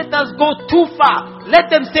and let us go too far. Let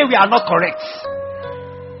them say we are not correct.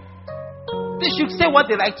 They should say what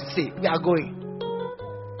they like to say. We are going.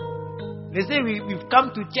 They say we've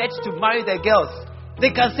come to church to marry the girls.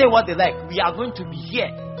 They can say what they like. We are going to be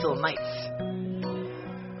here till night.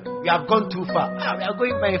 We have gone too far. We are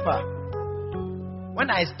going very far.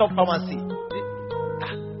 When I stop pharmacy,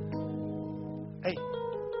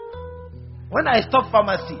 when I stop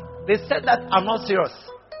pharmacy, they said that I'm not serious.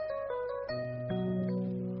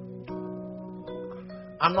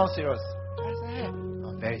 I'm not serious. I said,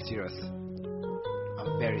 I'm very serious.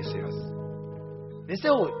 I'm very serious. They say,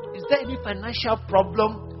 oh, is there any financial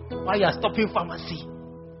problem while you are stopping pharmacy?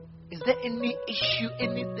 Is there any issue,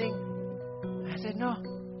 anything? I said, no.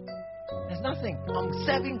 There's nothing. I'm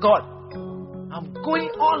serving God. I'm going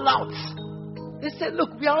all out. They said,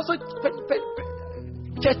 look, we are also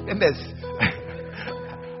church members.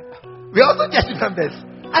 We are also church members.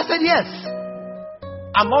 I said, yes.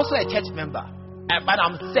 I'm also a church member. But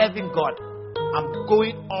I'm serving God. I'm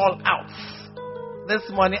going all out. This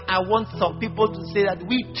morning, I want some people to say that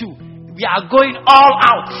we too, we are going all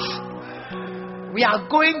out. We are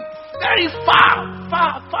going very far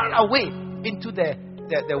away into the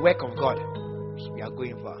work of God. We are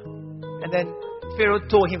going far. And then Pharaoh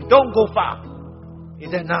told him, don't go far. He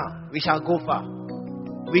said, no, we shall go far.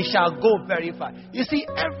 We shall go very far. You see,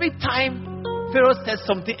 every time Pharaoh says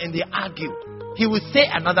something and they argue, he will say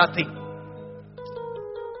another thing.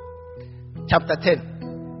 Chapter 10.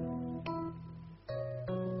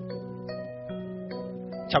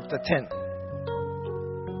 Chapter 10.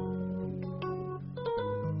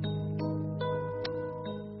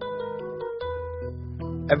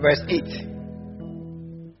 And verse 8.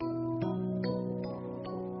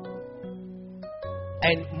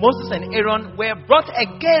 And Moses and Aaron were brought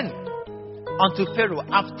again unto Pharaoh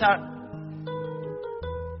after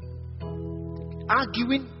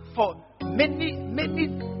arguing for many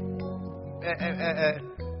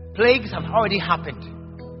plagues have already happened.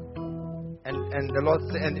 And the Lord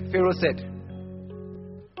and Pharaoh said,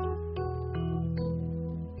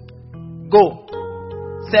 go,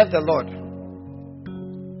 serve the Lord.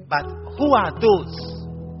 But who are those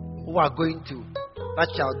who are going to that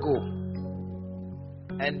shall go?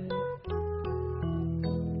 And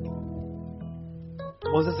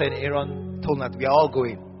Moses and Aaron told that we are all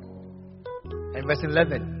going. And verse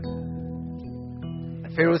 11,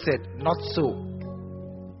 Pharaoh said, not so.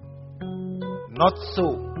 Not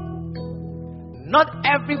so. Not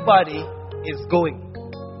everybody is going.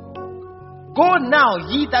 Go now,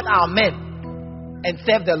 ye that are men, and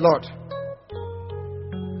serve the Lord.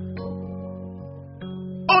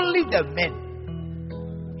 Only the men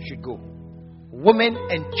should go. Women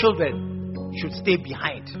and children should stay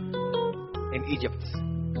behind in Egypt.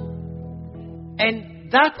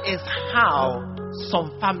 And that is how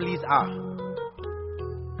some families are.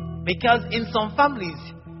 Because in some families,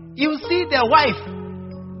 you see their wife,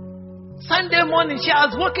 Sunday morning, she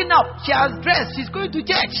has woken up, she has dressed, she's going to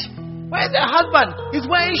church. Where is her husband? He's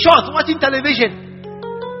wearing shorts, watching television.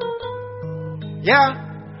 Yeah.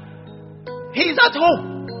 He's at home.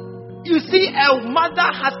 You see a mother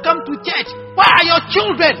has come to church. Where are your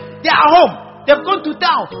children? They are home. They've gone to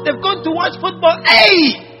town. They've gone to watch football.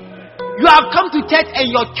 Hey! You have come to church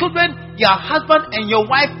and your children, your husband and your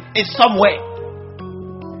wife is somewhere.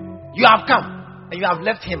 You have come and you have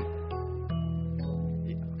left him.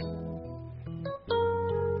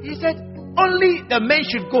 He said, only the men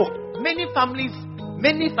should go. Many families,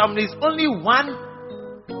 only one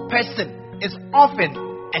person is often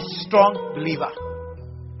a strong believer.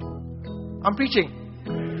 I'm preaching.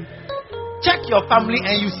 Check your family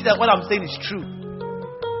and you see that what I'm saying is true.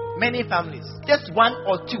 Many families, just one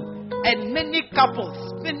or two. And many couples,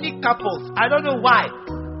 I don't know why,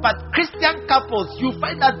 but Christian couples, you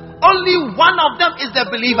find that only one of them is the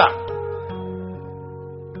believer.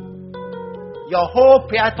 Your whole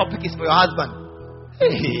prayer topic is for your husband.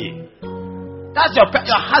 Hey. That's your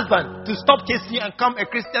husband to stop chasing you and become a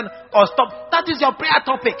Christian or stop. That is your prayer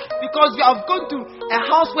topic because you have gone to a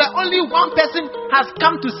house where only one person has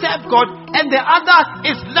come to serve God and the other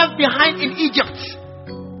is left behind in Egypt.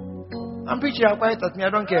 I'm preaching, you're quiet at me, I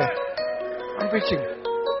don't care. I'm preaching.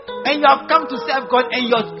 And you have come to serve God and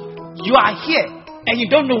you are here and you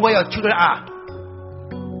don't know where your children are.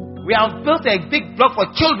 We have built a big block for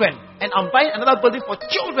children and I'm buying another building for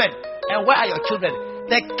children. And where are your children?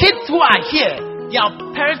 The kids who are here, their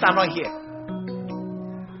parents are not here.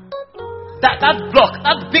 That block,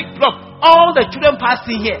 that big block, all the children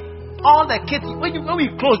passing here, all the kids, when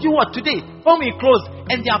we close, you what today? When we close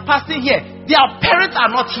and they are passing here, their parents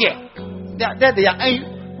are not here. There they are.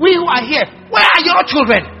 And we who are here, where are your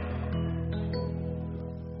children?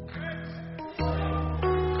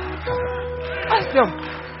 Ask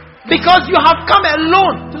them. Because you have come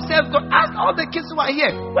alone to serve God. Ask all the kids who are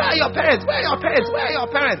here, where are your parents? Where are your parents? Where are your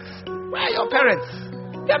parents? Where are your parents?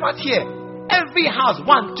 They are not here. Every house,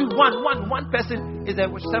 one person is a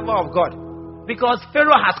servant of God. Because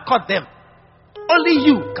Pharaoh has caught them. Only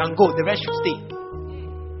you can go, the rest should stay.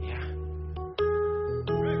 Yeah.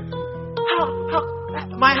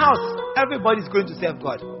 My house, everybody's going to serve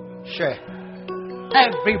God. Sure.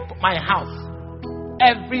 My house,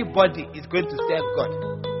 everybody is going to serve God.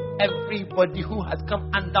 Everybody who has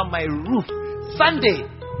come under my roof. Sunday,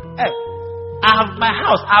 I have my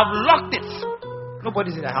house. I have locked it.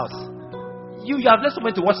 Nobody's in the house. You have left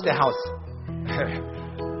someone to watch the house.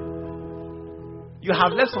 You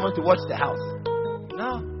have left someone to watch the house.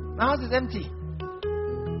 No, my house is empty.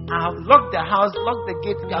 I have locked the house, locked the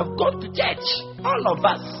gate. We have gone to church. All of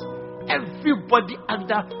us. Everybody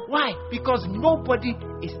under. Why? Because nobody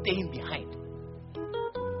is staying behind.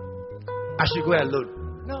 I should go alone.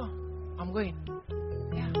 No, I'm going.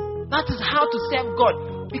 Yeah. That is how to serve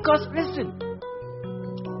God. Because listen,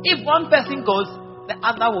 if one person goes, the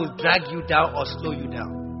other will drag you down or slow you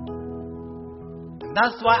down. And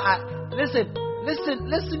that's why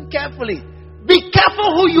listen carefully. Be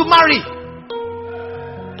careful who you marry.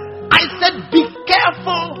 I said be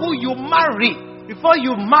careful who you marry before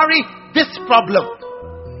you marry this problem.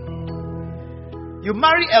 You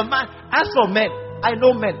marry a man. As for men, I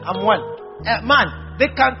know men, I'm one. A man, they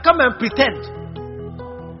can come and pretend.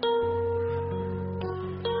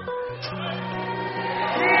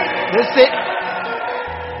 They say,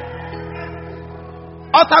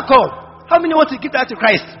 altar call. How many want to give that to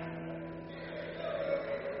Christ?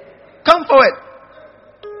 Come forward.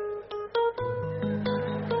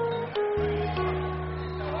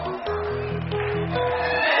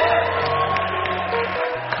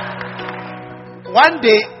 One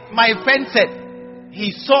day, my friend said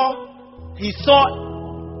he saw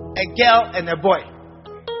a girl and a boy.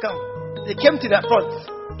 Come. They came to the front.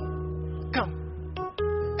 Come.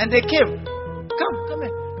 And they came. Come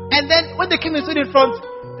here. And then when they came and stood in front,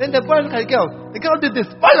 then the boy looked at the girl. The girl did this.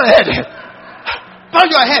 Bow your head. Bow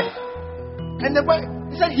your head. And the boy,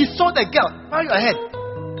 he said he saw the girl. Bow your head.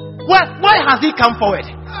 Why has he come forward?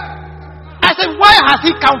 I said, why has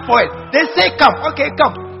he come forward? They say, come. Okay,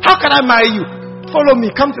 come. How can I marry you? Follow me.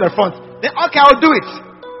 Come to the front. Then, okay, I'll do it.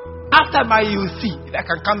 After I marry you, you see if I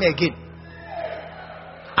can come again.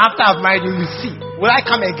 After I've married you, you see. Will I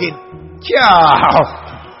come again?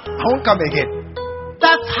 I won't come again.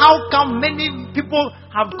 That's how come many people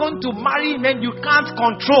have gone to marry men you can't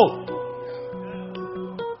control.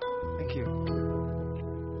 Thank you.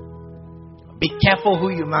 Be careful who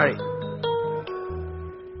you marry.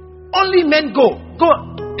 Only men go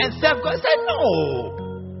and serve God. Said no.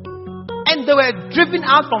 And they were driven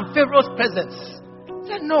out from Pharaoh's presence.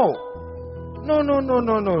 Said no. No.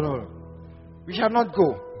 We shall not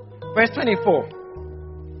go. Verse 24.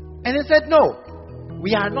 And he said, no,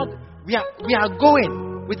 we are not. We are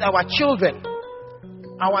going with our children,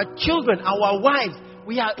 our wives.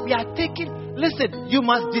 We are taking. Listen, you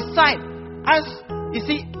must decide. As you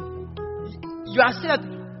see, you are said,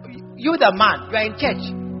 you the man, you are in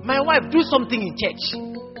church. My wife, do something in church.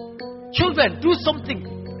 Children, do something.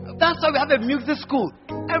 That's why we have a music school.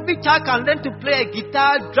 Every child can learn to play a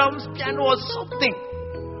guitar, drums, piano, or something.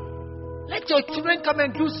 Let your children come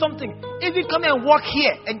and do something. Even come and walk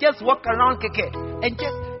here and just walk around Keke. And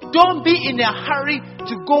just don't be in a hurry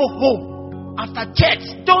to go home after church.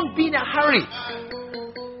 Don't be in a hurry.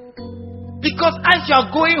 Because as you are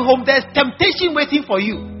going home, there's temptation waiting for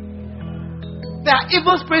you. There are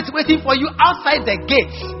evil spirits waiting for you outside the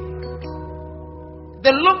gates.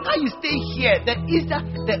 The longer you stay here,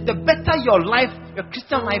 the better your life, your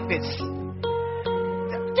Christian life is.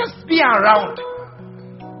 Just be around.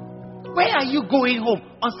 Where are you going home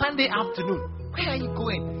on Sunday afternoon? Where are you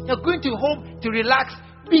going? You're going to home to relax.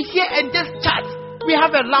 Be here and just chat. We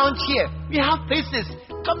have a lounge here. We have places.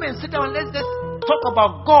 Come and sit down. Let's just talk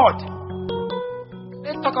about God.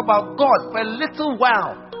 Let's talk about God for a little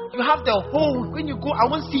while. You have the whole. When you go, I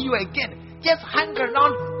won't see you again. Just hang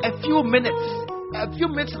around a few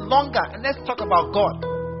minutes longer, and let's talk about God.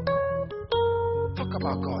 Talk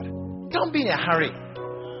about God. Don't be in a hurry.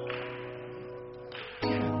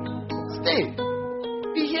 Stay.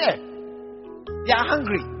 Be here. They are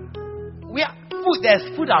hungry. There's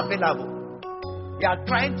food available. We are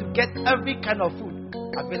trying to get every kind of food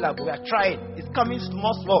available. We are trying. It's coming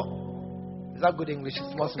small. Is that good English?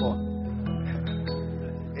 Small.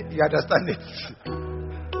 You understand it?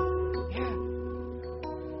 Yeah.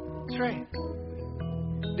 That's right.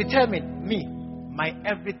 Determine me. My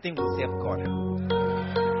everything will serve God.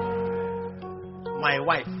 My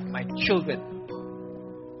wife, my children.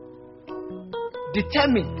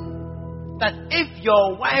 Determine that if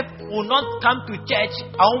your wife will not come to church,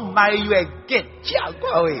 I won't marry you again. Go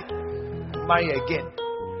away. Marry again.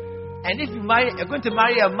 And if you're going to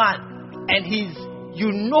marry a man, and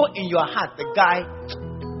you know in your heart the guy,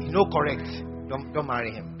 correct. Don't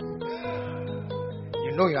marry him.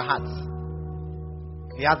 You know your heart.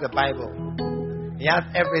 He has the Bible. He has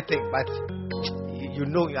everything, but you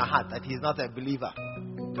know in your heart that he's not a believer.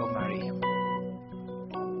 Don't marry him.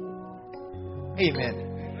 Amen.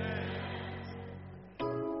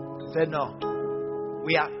 Say no.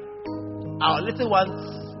 We are our little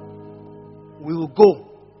ones. We will go,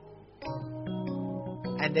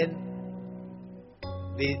 and then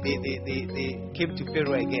they came to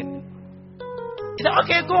Pharaoh again. He said,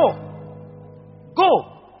 "Okay, go."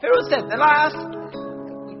 Pharaoh said, "The last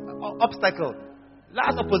obstacle,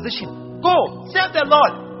 last opposition. Go, serve the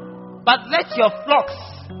Lord, but let your flocks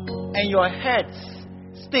and your herds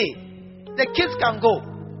stay. The kids can go.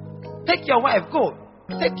 Take your wife, go.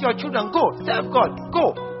 Take your children, go. Serve God,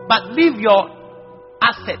 go. But leave your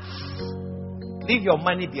assets, leave your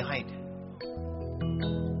money behind."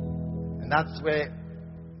 And that's where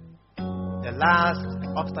the last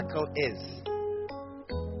obstacle is.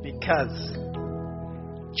 Because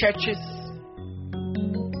churches,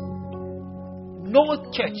 no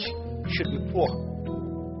church should be poor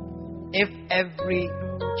if every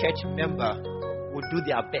church member would do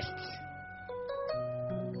their best.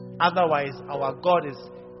 Otherwise, our God is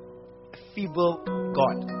a feeble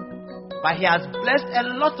God. But He has blessed a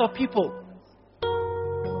lot of people.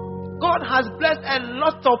 God has blessed a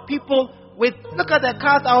lot of people with, look at the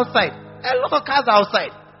cars outside. A lot of cars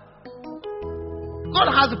outside. God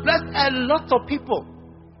has blessed a lot of people.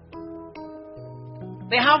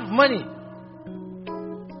 They have money.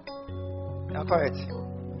 Yeah, correct.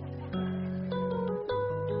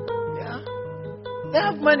 Yeah. They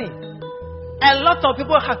have money. A lot of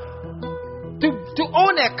people have to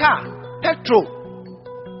own a car, petrol,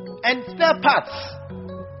 and spare parts.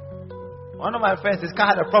 One of my friends, his car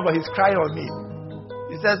had a problem. He's crying on me.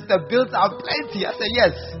 He says the bills are plenty. I said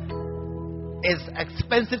yes. It's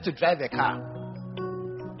expensive to drive a car.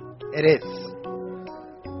 It is.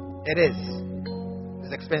 It is.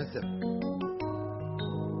 It's expensive.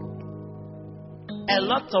 A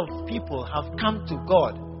lot of people have come to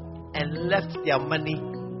God and left their money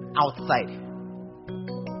outside.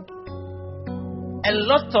 A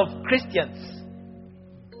lot of Christians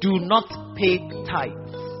do not pay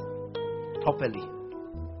tithes properly.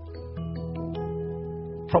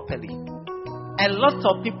 A lot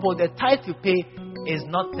of people, the tithe you pay is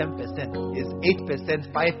not 10%, it's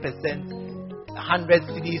 8%, 5%, 100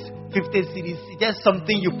 CDs, 50 CDs. It's just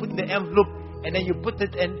something you put in the envelope and then you put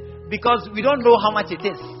it in because we don't know how much it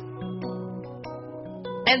is.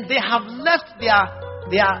 And they have left their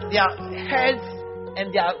heads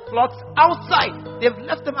and their flocks outside. They've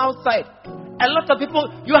left them outside. A lot of people,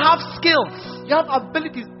 you have skills, you have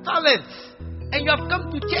abilities, talents, and you have come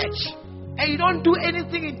to church and you don't do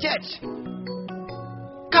anything in church.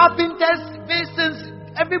 Carpenters, masons,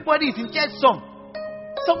 everybody is in church. Some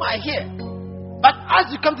are here. But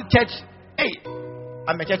as you come to church, hey,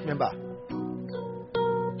 I'm a church member.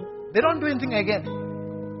 They don't do anything again.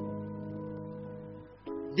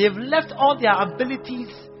 They've left all their abilities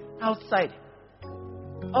outside.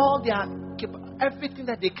 All their everything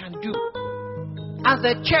that they can do. As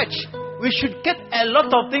a church, we should get a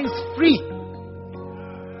lot of things free.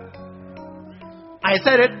 I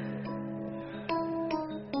said it.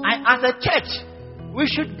 As a church, we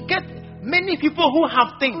should get many people who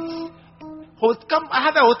have things. Come, I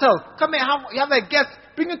have a hotel. Come and you have a guest.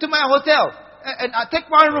 Bring it to my hotel. And I take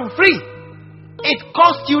one room free. It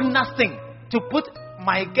costs you nothing to put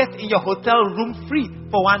my guest in your hotel room free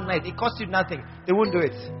for one night. It costs you nothing. They won't do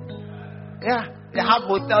it. Yeah, they have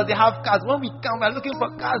hotels, they have cars. When we come, we are looking for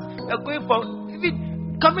cars. We are going for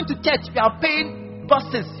even coming to church. We are paying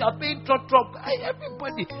buses. We are paying trot.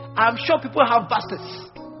 Everybody. I'm sure people have buses.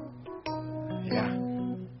 Yeah,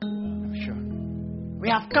 I'm sure. We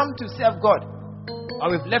have come to serve God, or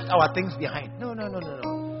we've left our things behind. No.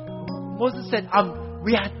 Moses said,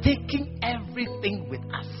 we are taking everything with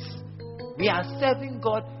us. We are serving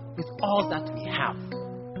God with all that we have.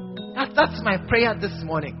 That's my prayer this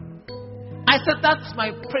morning. I said, that's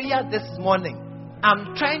my prayer this morning.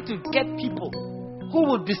 I'm trying to get people who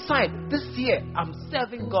will decide this year I'm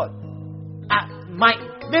serving God.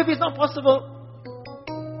 Maybe it's not possible.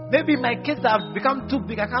 Maybe my kids have become too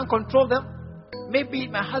big. I can't control them. Maybe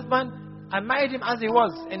my husband, I married him as he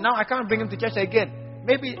was, and now I can't bring him to church again.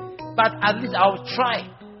 Maybe, but at least I'll try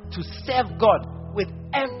to serve God with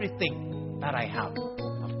everything that I have.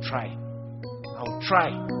 I'll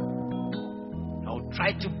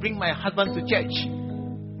try to bring my husband to church.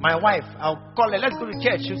 My wife, I'll call her, let's go to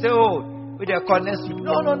church. She'll say, oh, we'll call next week.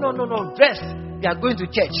 No. Dress. We are going to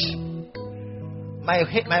church.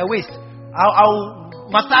 My waist, I'll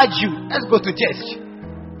massage you. Let's go to church.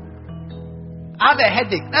 I have a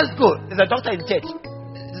headache. Let's go. There's a doctor in church.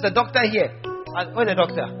 There's a doctor here. Where's the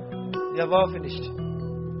doctor? You have all finished.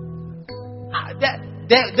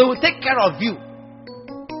 They will take care of you.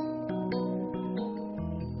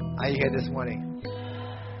 Are you here this morning?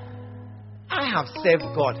 I have served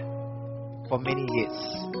God for many years.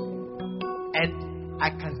 And I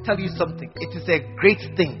can tell you something. It is a great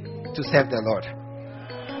thing to serve the Lord.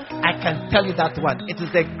 I can tell you that one. It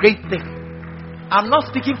is a great thing. I'm not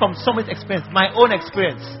speaking from someone's experience. My own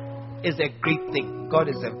experience is a great thing. God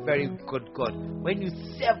is a very good God. When you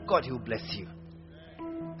serve God, He will bless you.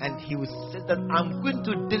 And He will say that I'm going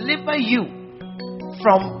to deliver you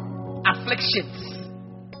from afflictions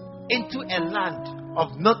into a land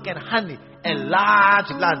of milk and honey, a large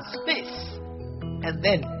land, space. And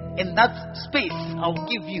then in that space, I'll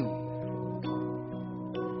give you.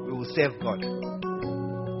 We will serve God.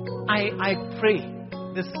 I pray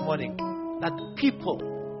this morning that people,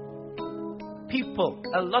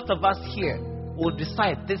 a lot of us here will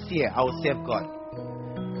decide this year I will serve God.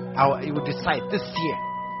 You will decide this year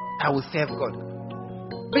I will serve God.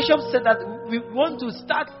 Bishop said that we want to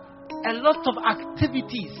start a lot of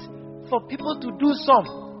activities for people to do some.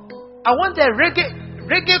 I want a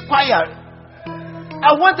reggae choir.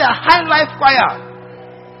 I want a high life choir.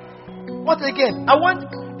 What again? I want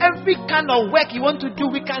every kind of work you want to do,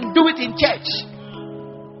 we can do it in church.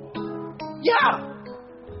 Yeah.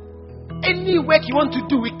 Any work you want to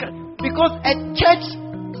do, we can. Because a church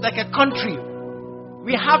is like a country.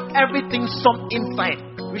 We have everything some inside.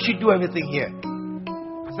 We should do everything here.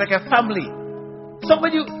 It's like a family.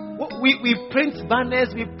 We print banners,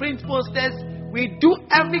 we print posters, we do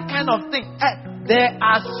every kind of thing. There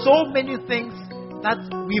are so many things that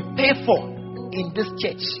we pay for in this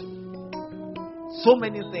church. So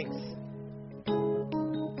many things.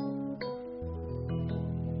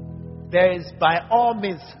 There is by all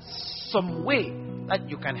means some way that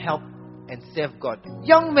you can help and serve God.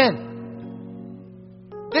 Young men,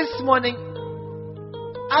 this morning,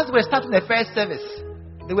 as we're starting the first service,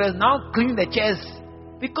 they were now cleaning the chairs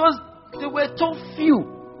because they were so few.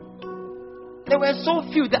 There were so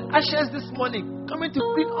few. The ushers this morning coming to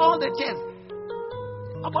clean all the chairs.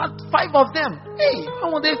 About 5 of them. Hey,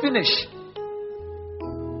 how will they finish?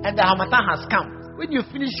 And the Harmattan has come. When you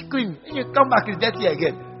finish cleaning, when you come back, it's dirty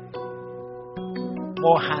again.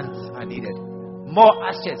 More hands are needed. More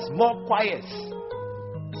ushers, more choirs.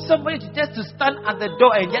 Somebody just to stand at the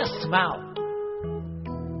door and just smile.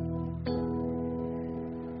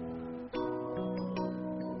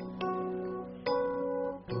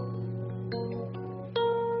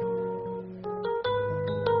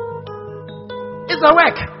 It's a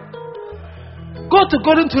work. Go to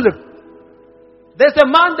Golden Tulip. There's a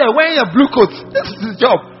man there wearing a blue coat. This is his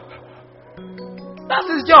job. That's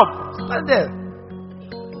his job. Stand there.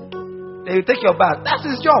 They will take your bag. That's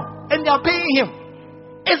his job. And they are paying him.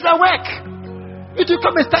 It's a work. You two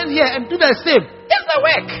come and stand here and do the same. It's a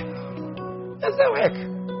work. It's a work.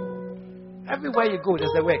 Everywhere you go,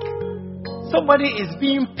 there's a work. Somebody is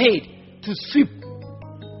being paid to sweep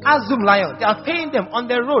Azum Lion. They are paying them on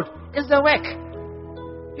the road. It's a work.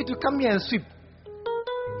 You to come here and sweep.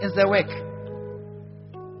 It's a work.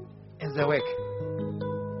 It's a work.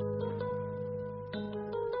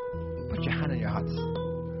 Put your hand on your heart.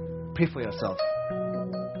 Pray for yourself.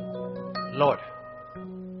 Lord,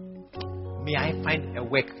 may I find a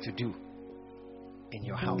work to do in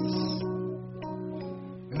your house.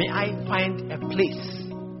 May I find a place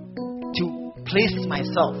to place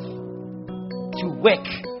myself to work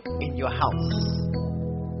in your house.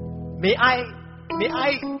 May I,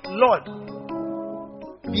 Lord,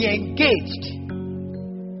 be engaged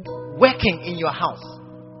working in your house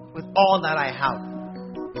with all that I have.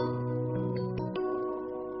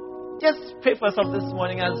 Just pray for yourself this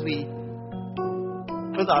morning as we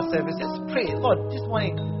close our service. Just pray, Lord, this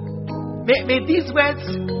morning. May these words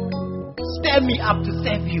stir me up to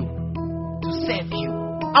serve you. To serve you.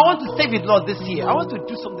 I want to serve it, Lord, this year. I want to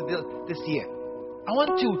do something this year. I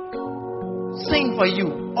want to sing for you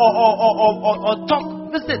or talk,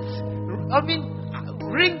 visit. I mean,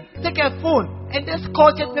 ring, take a phone and just call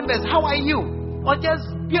church members. How are you? Or just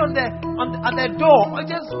be at the door, or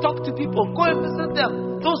just talk to people. Go and visit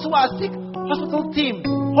them. Those who are sick, hospital team,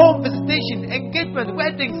 home visitation, engagement,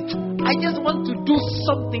 weddings. I just want to do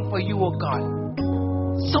something for you, oh God.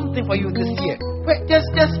 Something for you this year.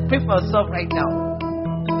 Just pray for yourself right now.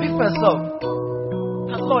 Pray for yourself.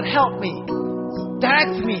 And Lord, help me.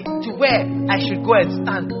 Direct me to where I should go and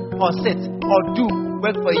stand or sit or do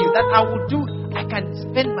work for you. That I will do. I can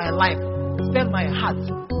spend my life, spend my heart,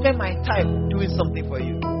 spend my time doing something for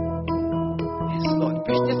you. Yes, Lord.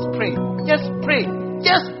 Just pray. Just pray.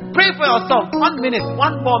 Just pray for yourself. 1 minute.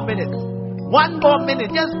 1 more minute. 1 more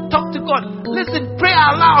minute. Just talk to God. Listen. Pray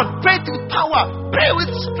aloud. Pray with power. Pray with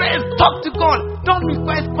strength. Talk to God. Don't be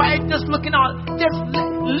quiet. Just looking out. Just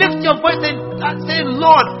lift your voice and say,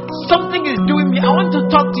 Lord, something is doing me. I want to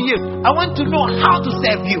talk to you. I want to know how to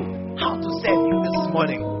serve you. How to serve you this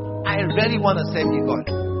morning. I really want to serve you, God.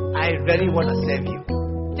 I really want to serve you.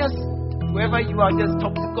 Just wherever you are, just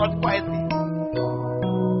talk to God quietly.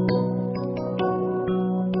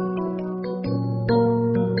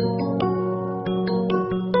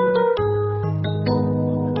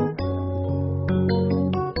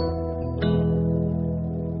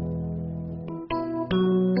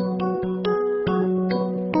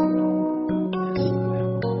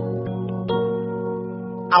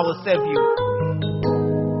 I will serve you.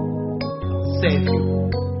 Save you.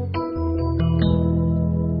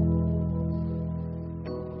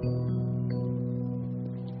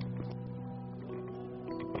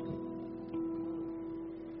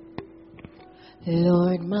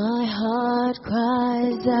 Lord, my heart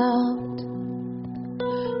cries out,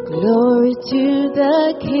 glory to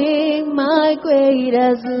the King, my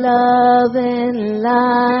greatest love and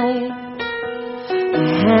life.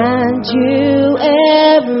 And you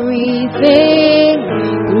everything,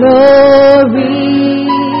 glory,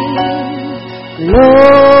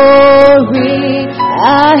 glory.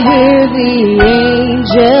 I hear the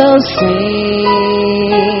angels sing.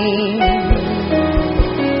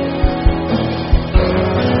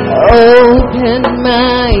 Open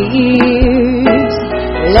my ears,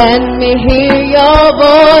 let me hear your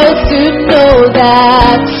voice to know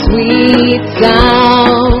that sweet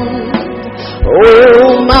sound.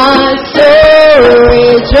 Oh, my soul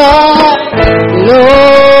rejoice,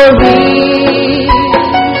 glory,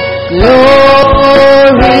 glory.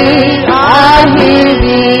 I hear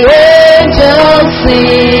the angels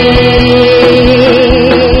sing.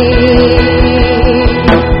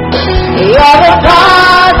 You're the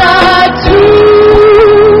Father to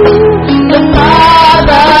the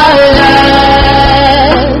fatherless,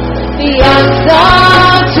 the answer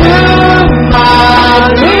to my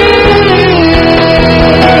dreams.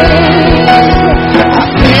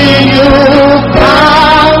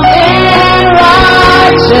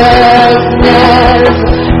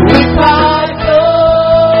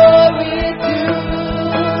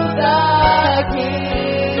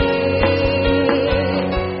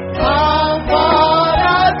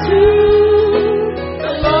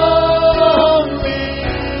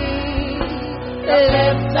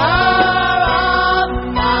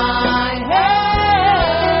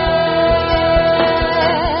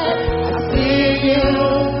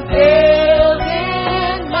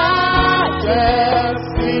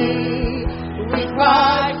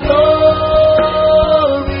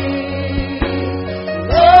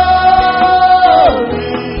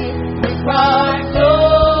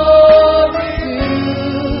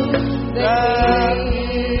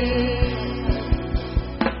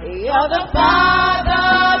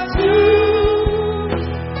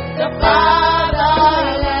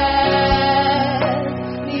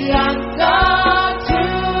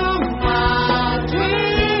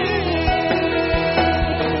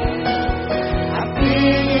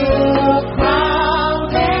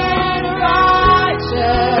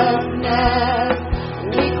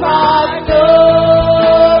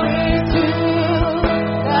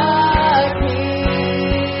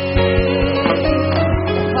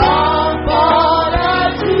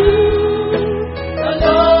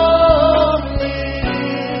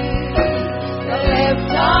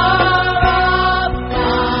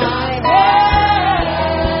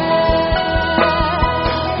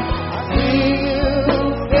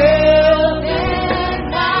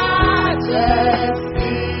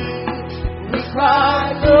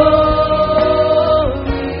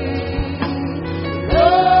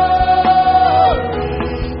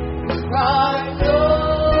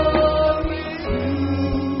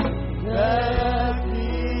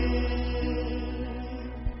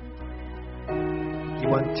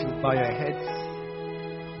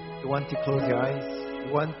 You want to close your eyes?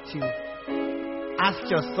 You want to ask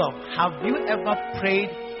yourself, have you ever prayed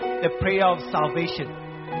the prayer of salvation?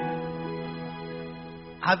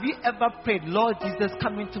 Have you ever prayed, Lord Jesus,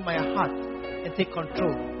 come into my heart and take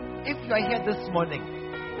control? If you are here this morning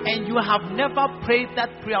and you have never prayed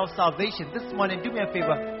that prayer of salvation, this morning, do me a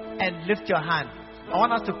favor and lift your hand. I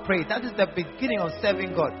want us to pray. That is the beginning of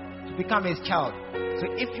serving God, to become His child. So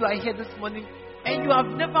if you are here this morning and you have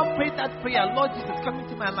never prayed that prayer, Lord Jesus, come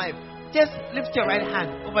into my life, just lift your right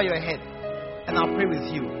hand over your head and I'll pray with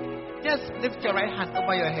you. Just lift your right hand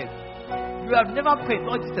over your head. You have never prayed,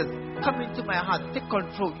 Lord Jesus, come into my heart, take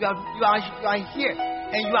control. You are here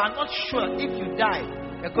and you are not sure if you die,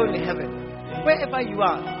 you're going to heaven. Wherever you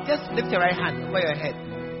are, just lift your right hand over your head.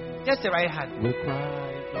 Just your right hand.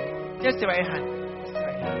 Just your right hand.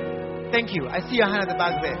 Thank you. I see your hand at the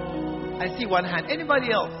back there. I see one hand.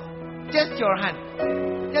 Anybody else? Just your hand.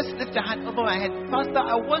 Just lift your hand over my head. Pastor,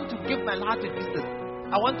 I want to give my heart to Jesus.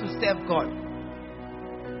 I want to serve God.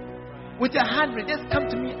 With your hand raised, just come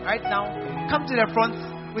to me right now. Come to the front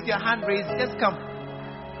with your hand raised. Just come.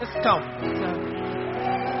 Just come.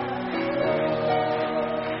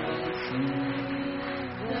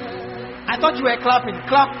 I thought you were clapping.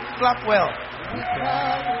 Clap well.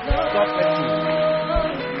 God bless you.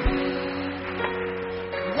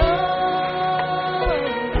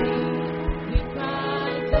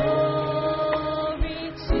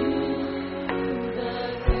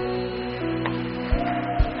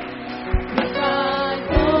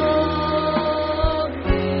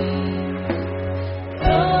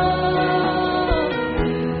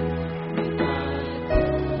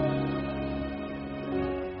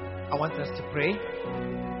 Pray,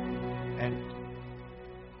 and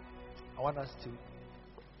I want us to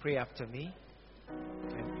pray after me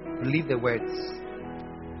and believe the words.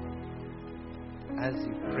 As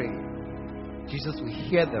you pray, Jesus will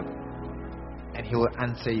hear them and He will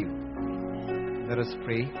answer you. Let us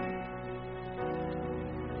pray.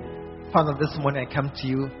 Father, this morning I come to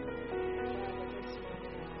you.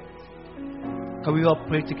 Can we all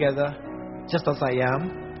pray together, just as I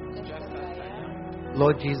am?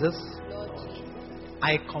 Lord Jesus,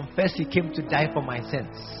 I confess You came to die for my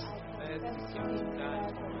sins.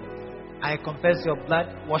 I confess Your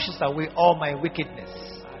blood washes away all my wickedness.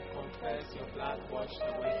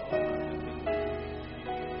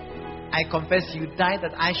 I confess You died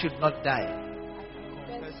that I should not die.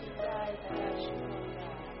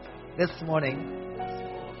 This morning,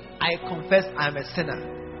 I confess I'm a sinner.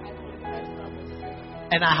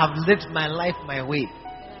 And I have lived my life my way.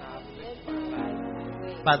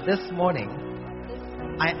 But this morning,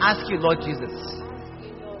 I ask You, Lord Jesus,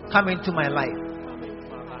 come into my life.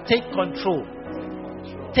 Take control.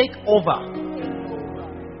 Take over.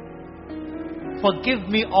 Forgive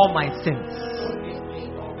me all my sins.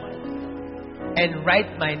 And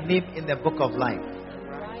write my name in the book of life.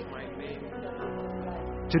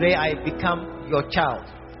 Today I become Your child.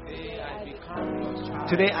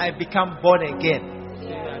 Today I become born again.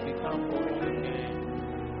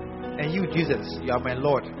 And You, Jesus, You are my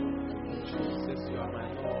Lord.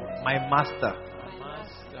 My Master,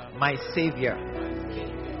 my Savior,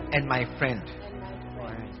 and my friend.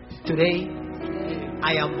 Today,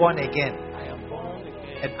 I am born again,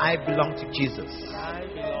 and I belong to Jesus.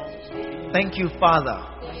 Thank You, Father,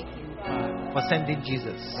 for sending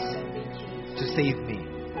Jesus to save me.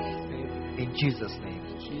 In Jesus' name,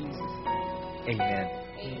 amen.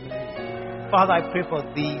 Father, I pray for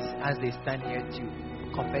these as they stand here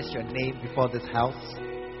to confess Your name before this house.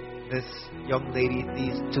 This young lady,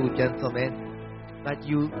 these two gentlemen, that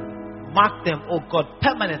You mark them, oh God,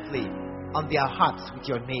 permanently on their hearts with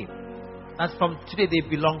Your name. That from today they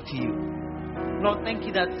belong to You. Lord, thank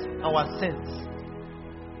You that our sins,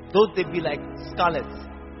 though they be like scarlet,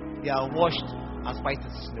 they are washed as white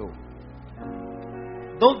as snow.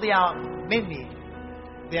 Though they are many,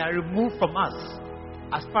 they are removed from us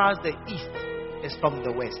as far as the east is from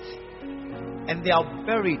the west. And they are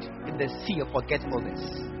buried in the sea of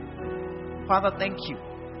forgetfulness. Father, thank You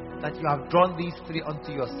that You have drawn these three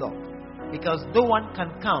unto Yourself, because no one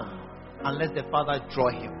can come unless the Father draw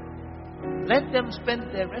him. Let them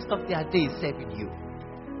spend the rest of their days serving You.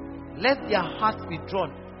 Let their hearts be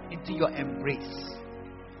drawn into Your embrace.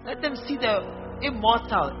 Let them see the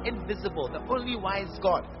immortal, invisible, the only wise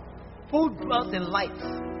God who dwells in light.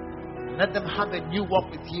 Let them have a new walk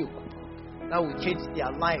with You that will change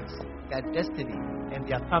their lives, their destiny, and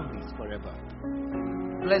their families forever.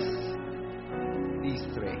 Bless these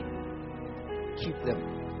three. Keep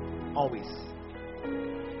them always.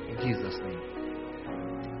 In Jesus' name,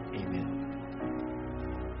 amen.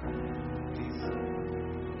 Please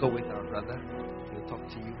go with our brother. He'll talk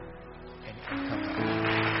to you and come back.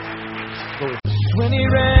 Go with When he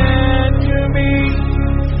ran to me,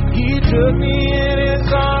 he took me in his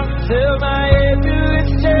arms, held my head to his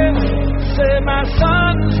chest, said, "My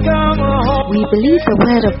son's come home." We believe the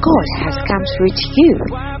Word of God has come through to you.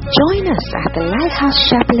 Join us at the Lighthouse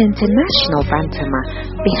Chapel International, Bantama,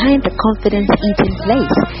 behind the Confidence Eating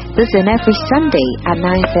Place. This is every Sunday at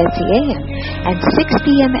 9:30 a.m. and 6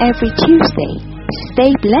 p.m. every Tuesday.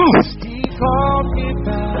 Stay blessed. He called me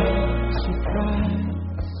back.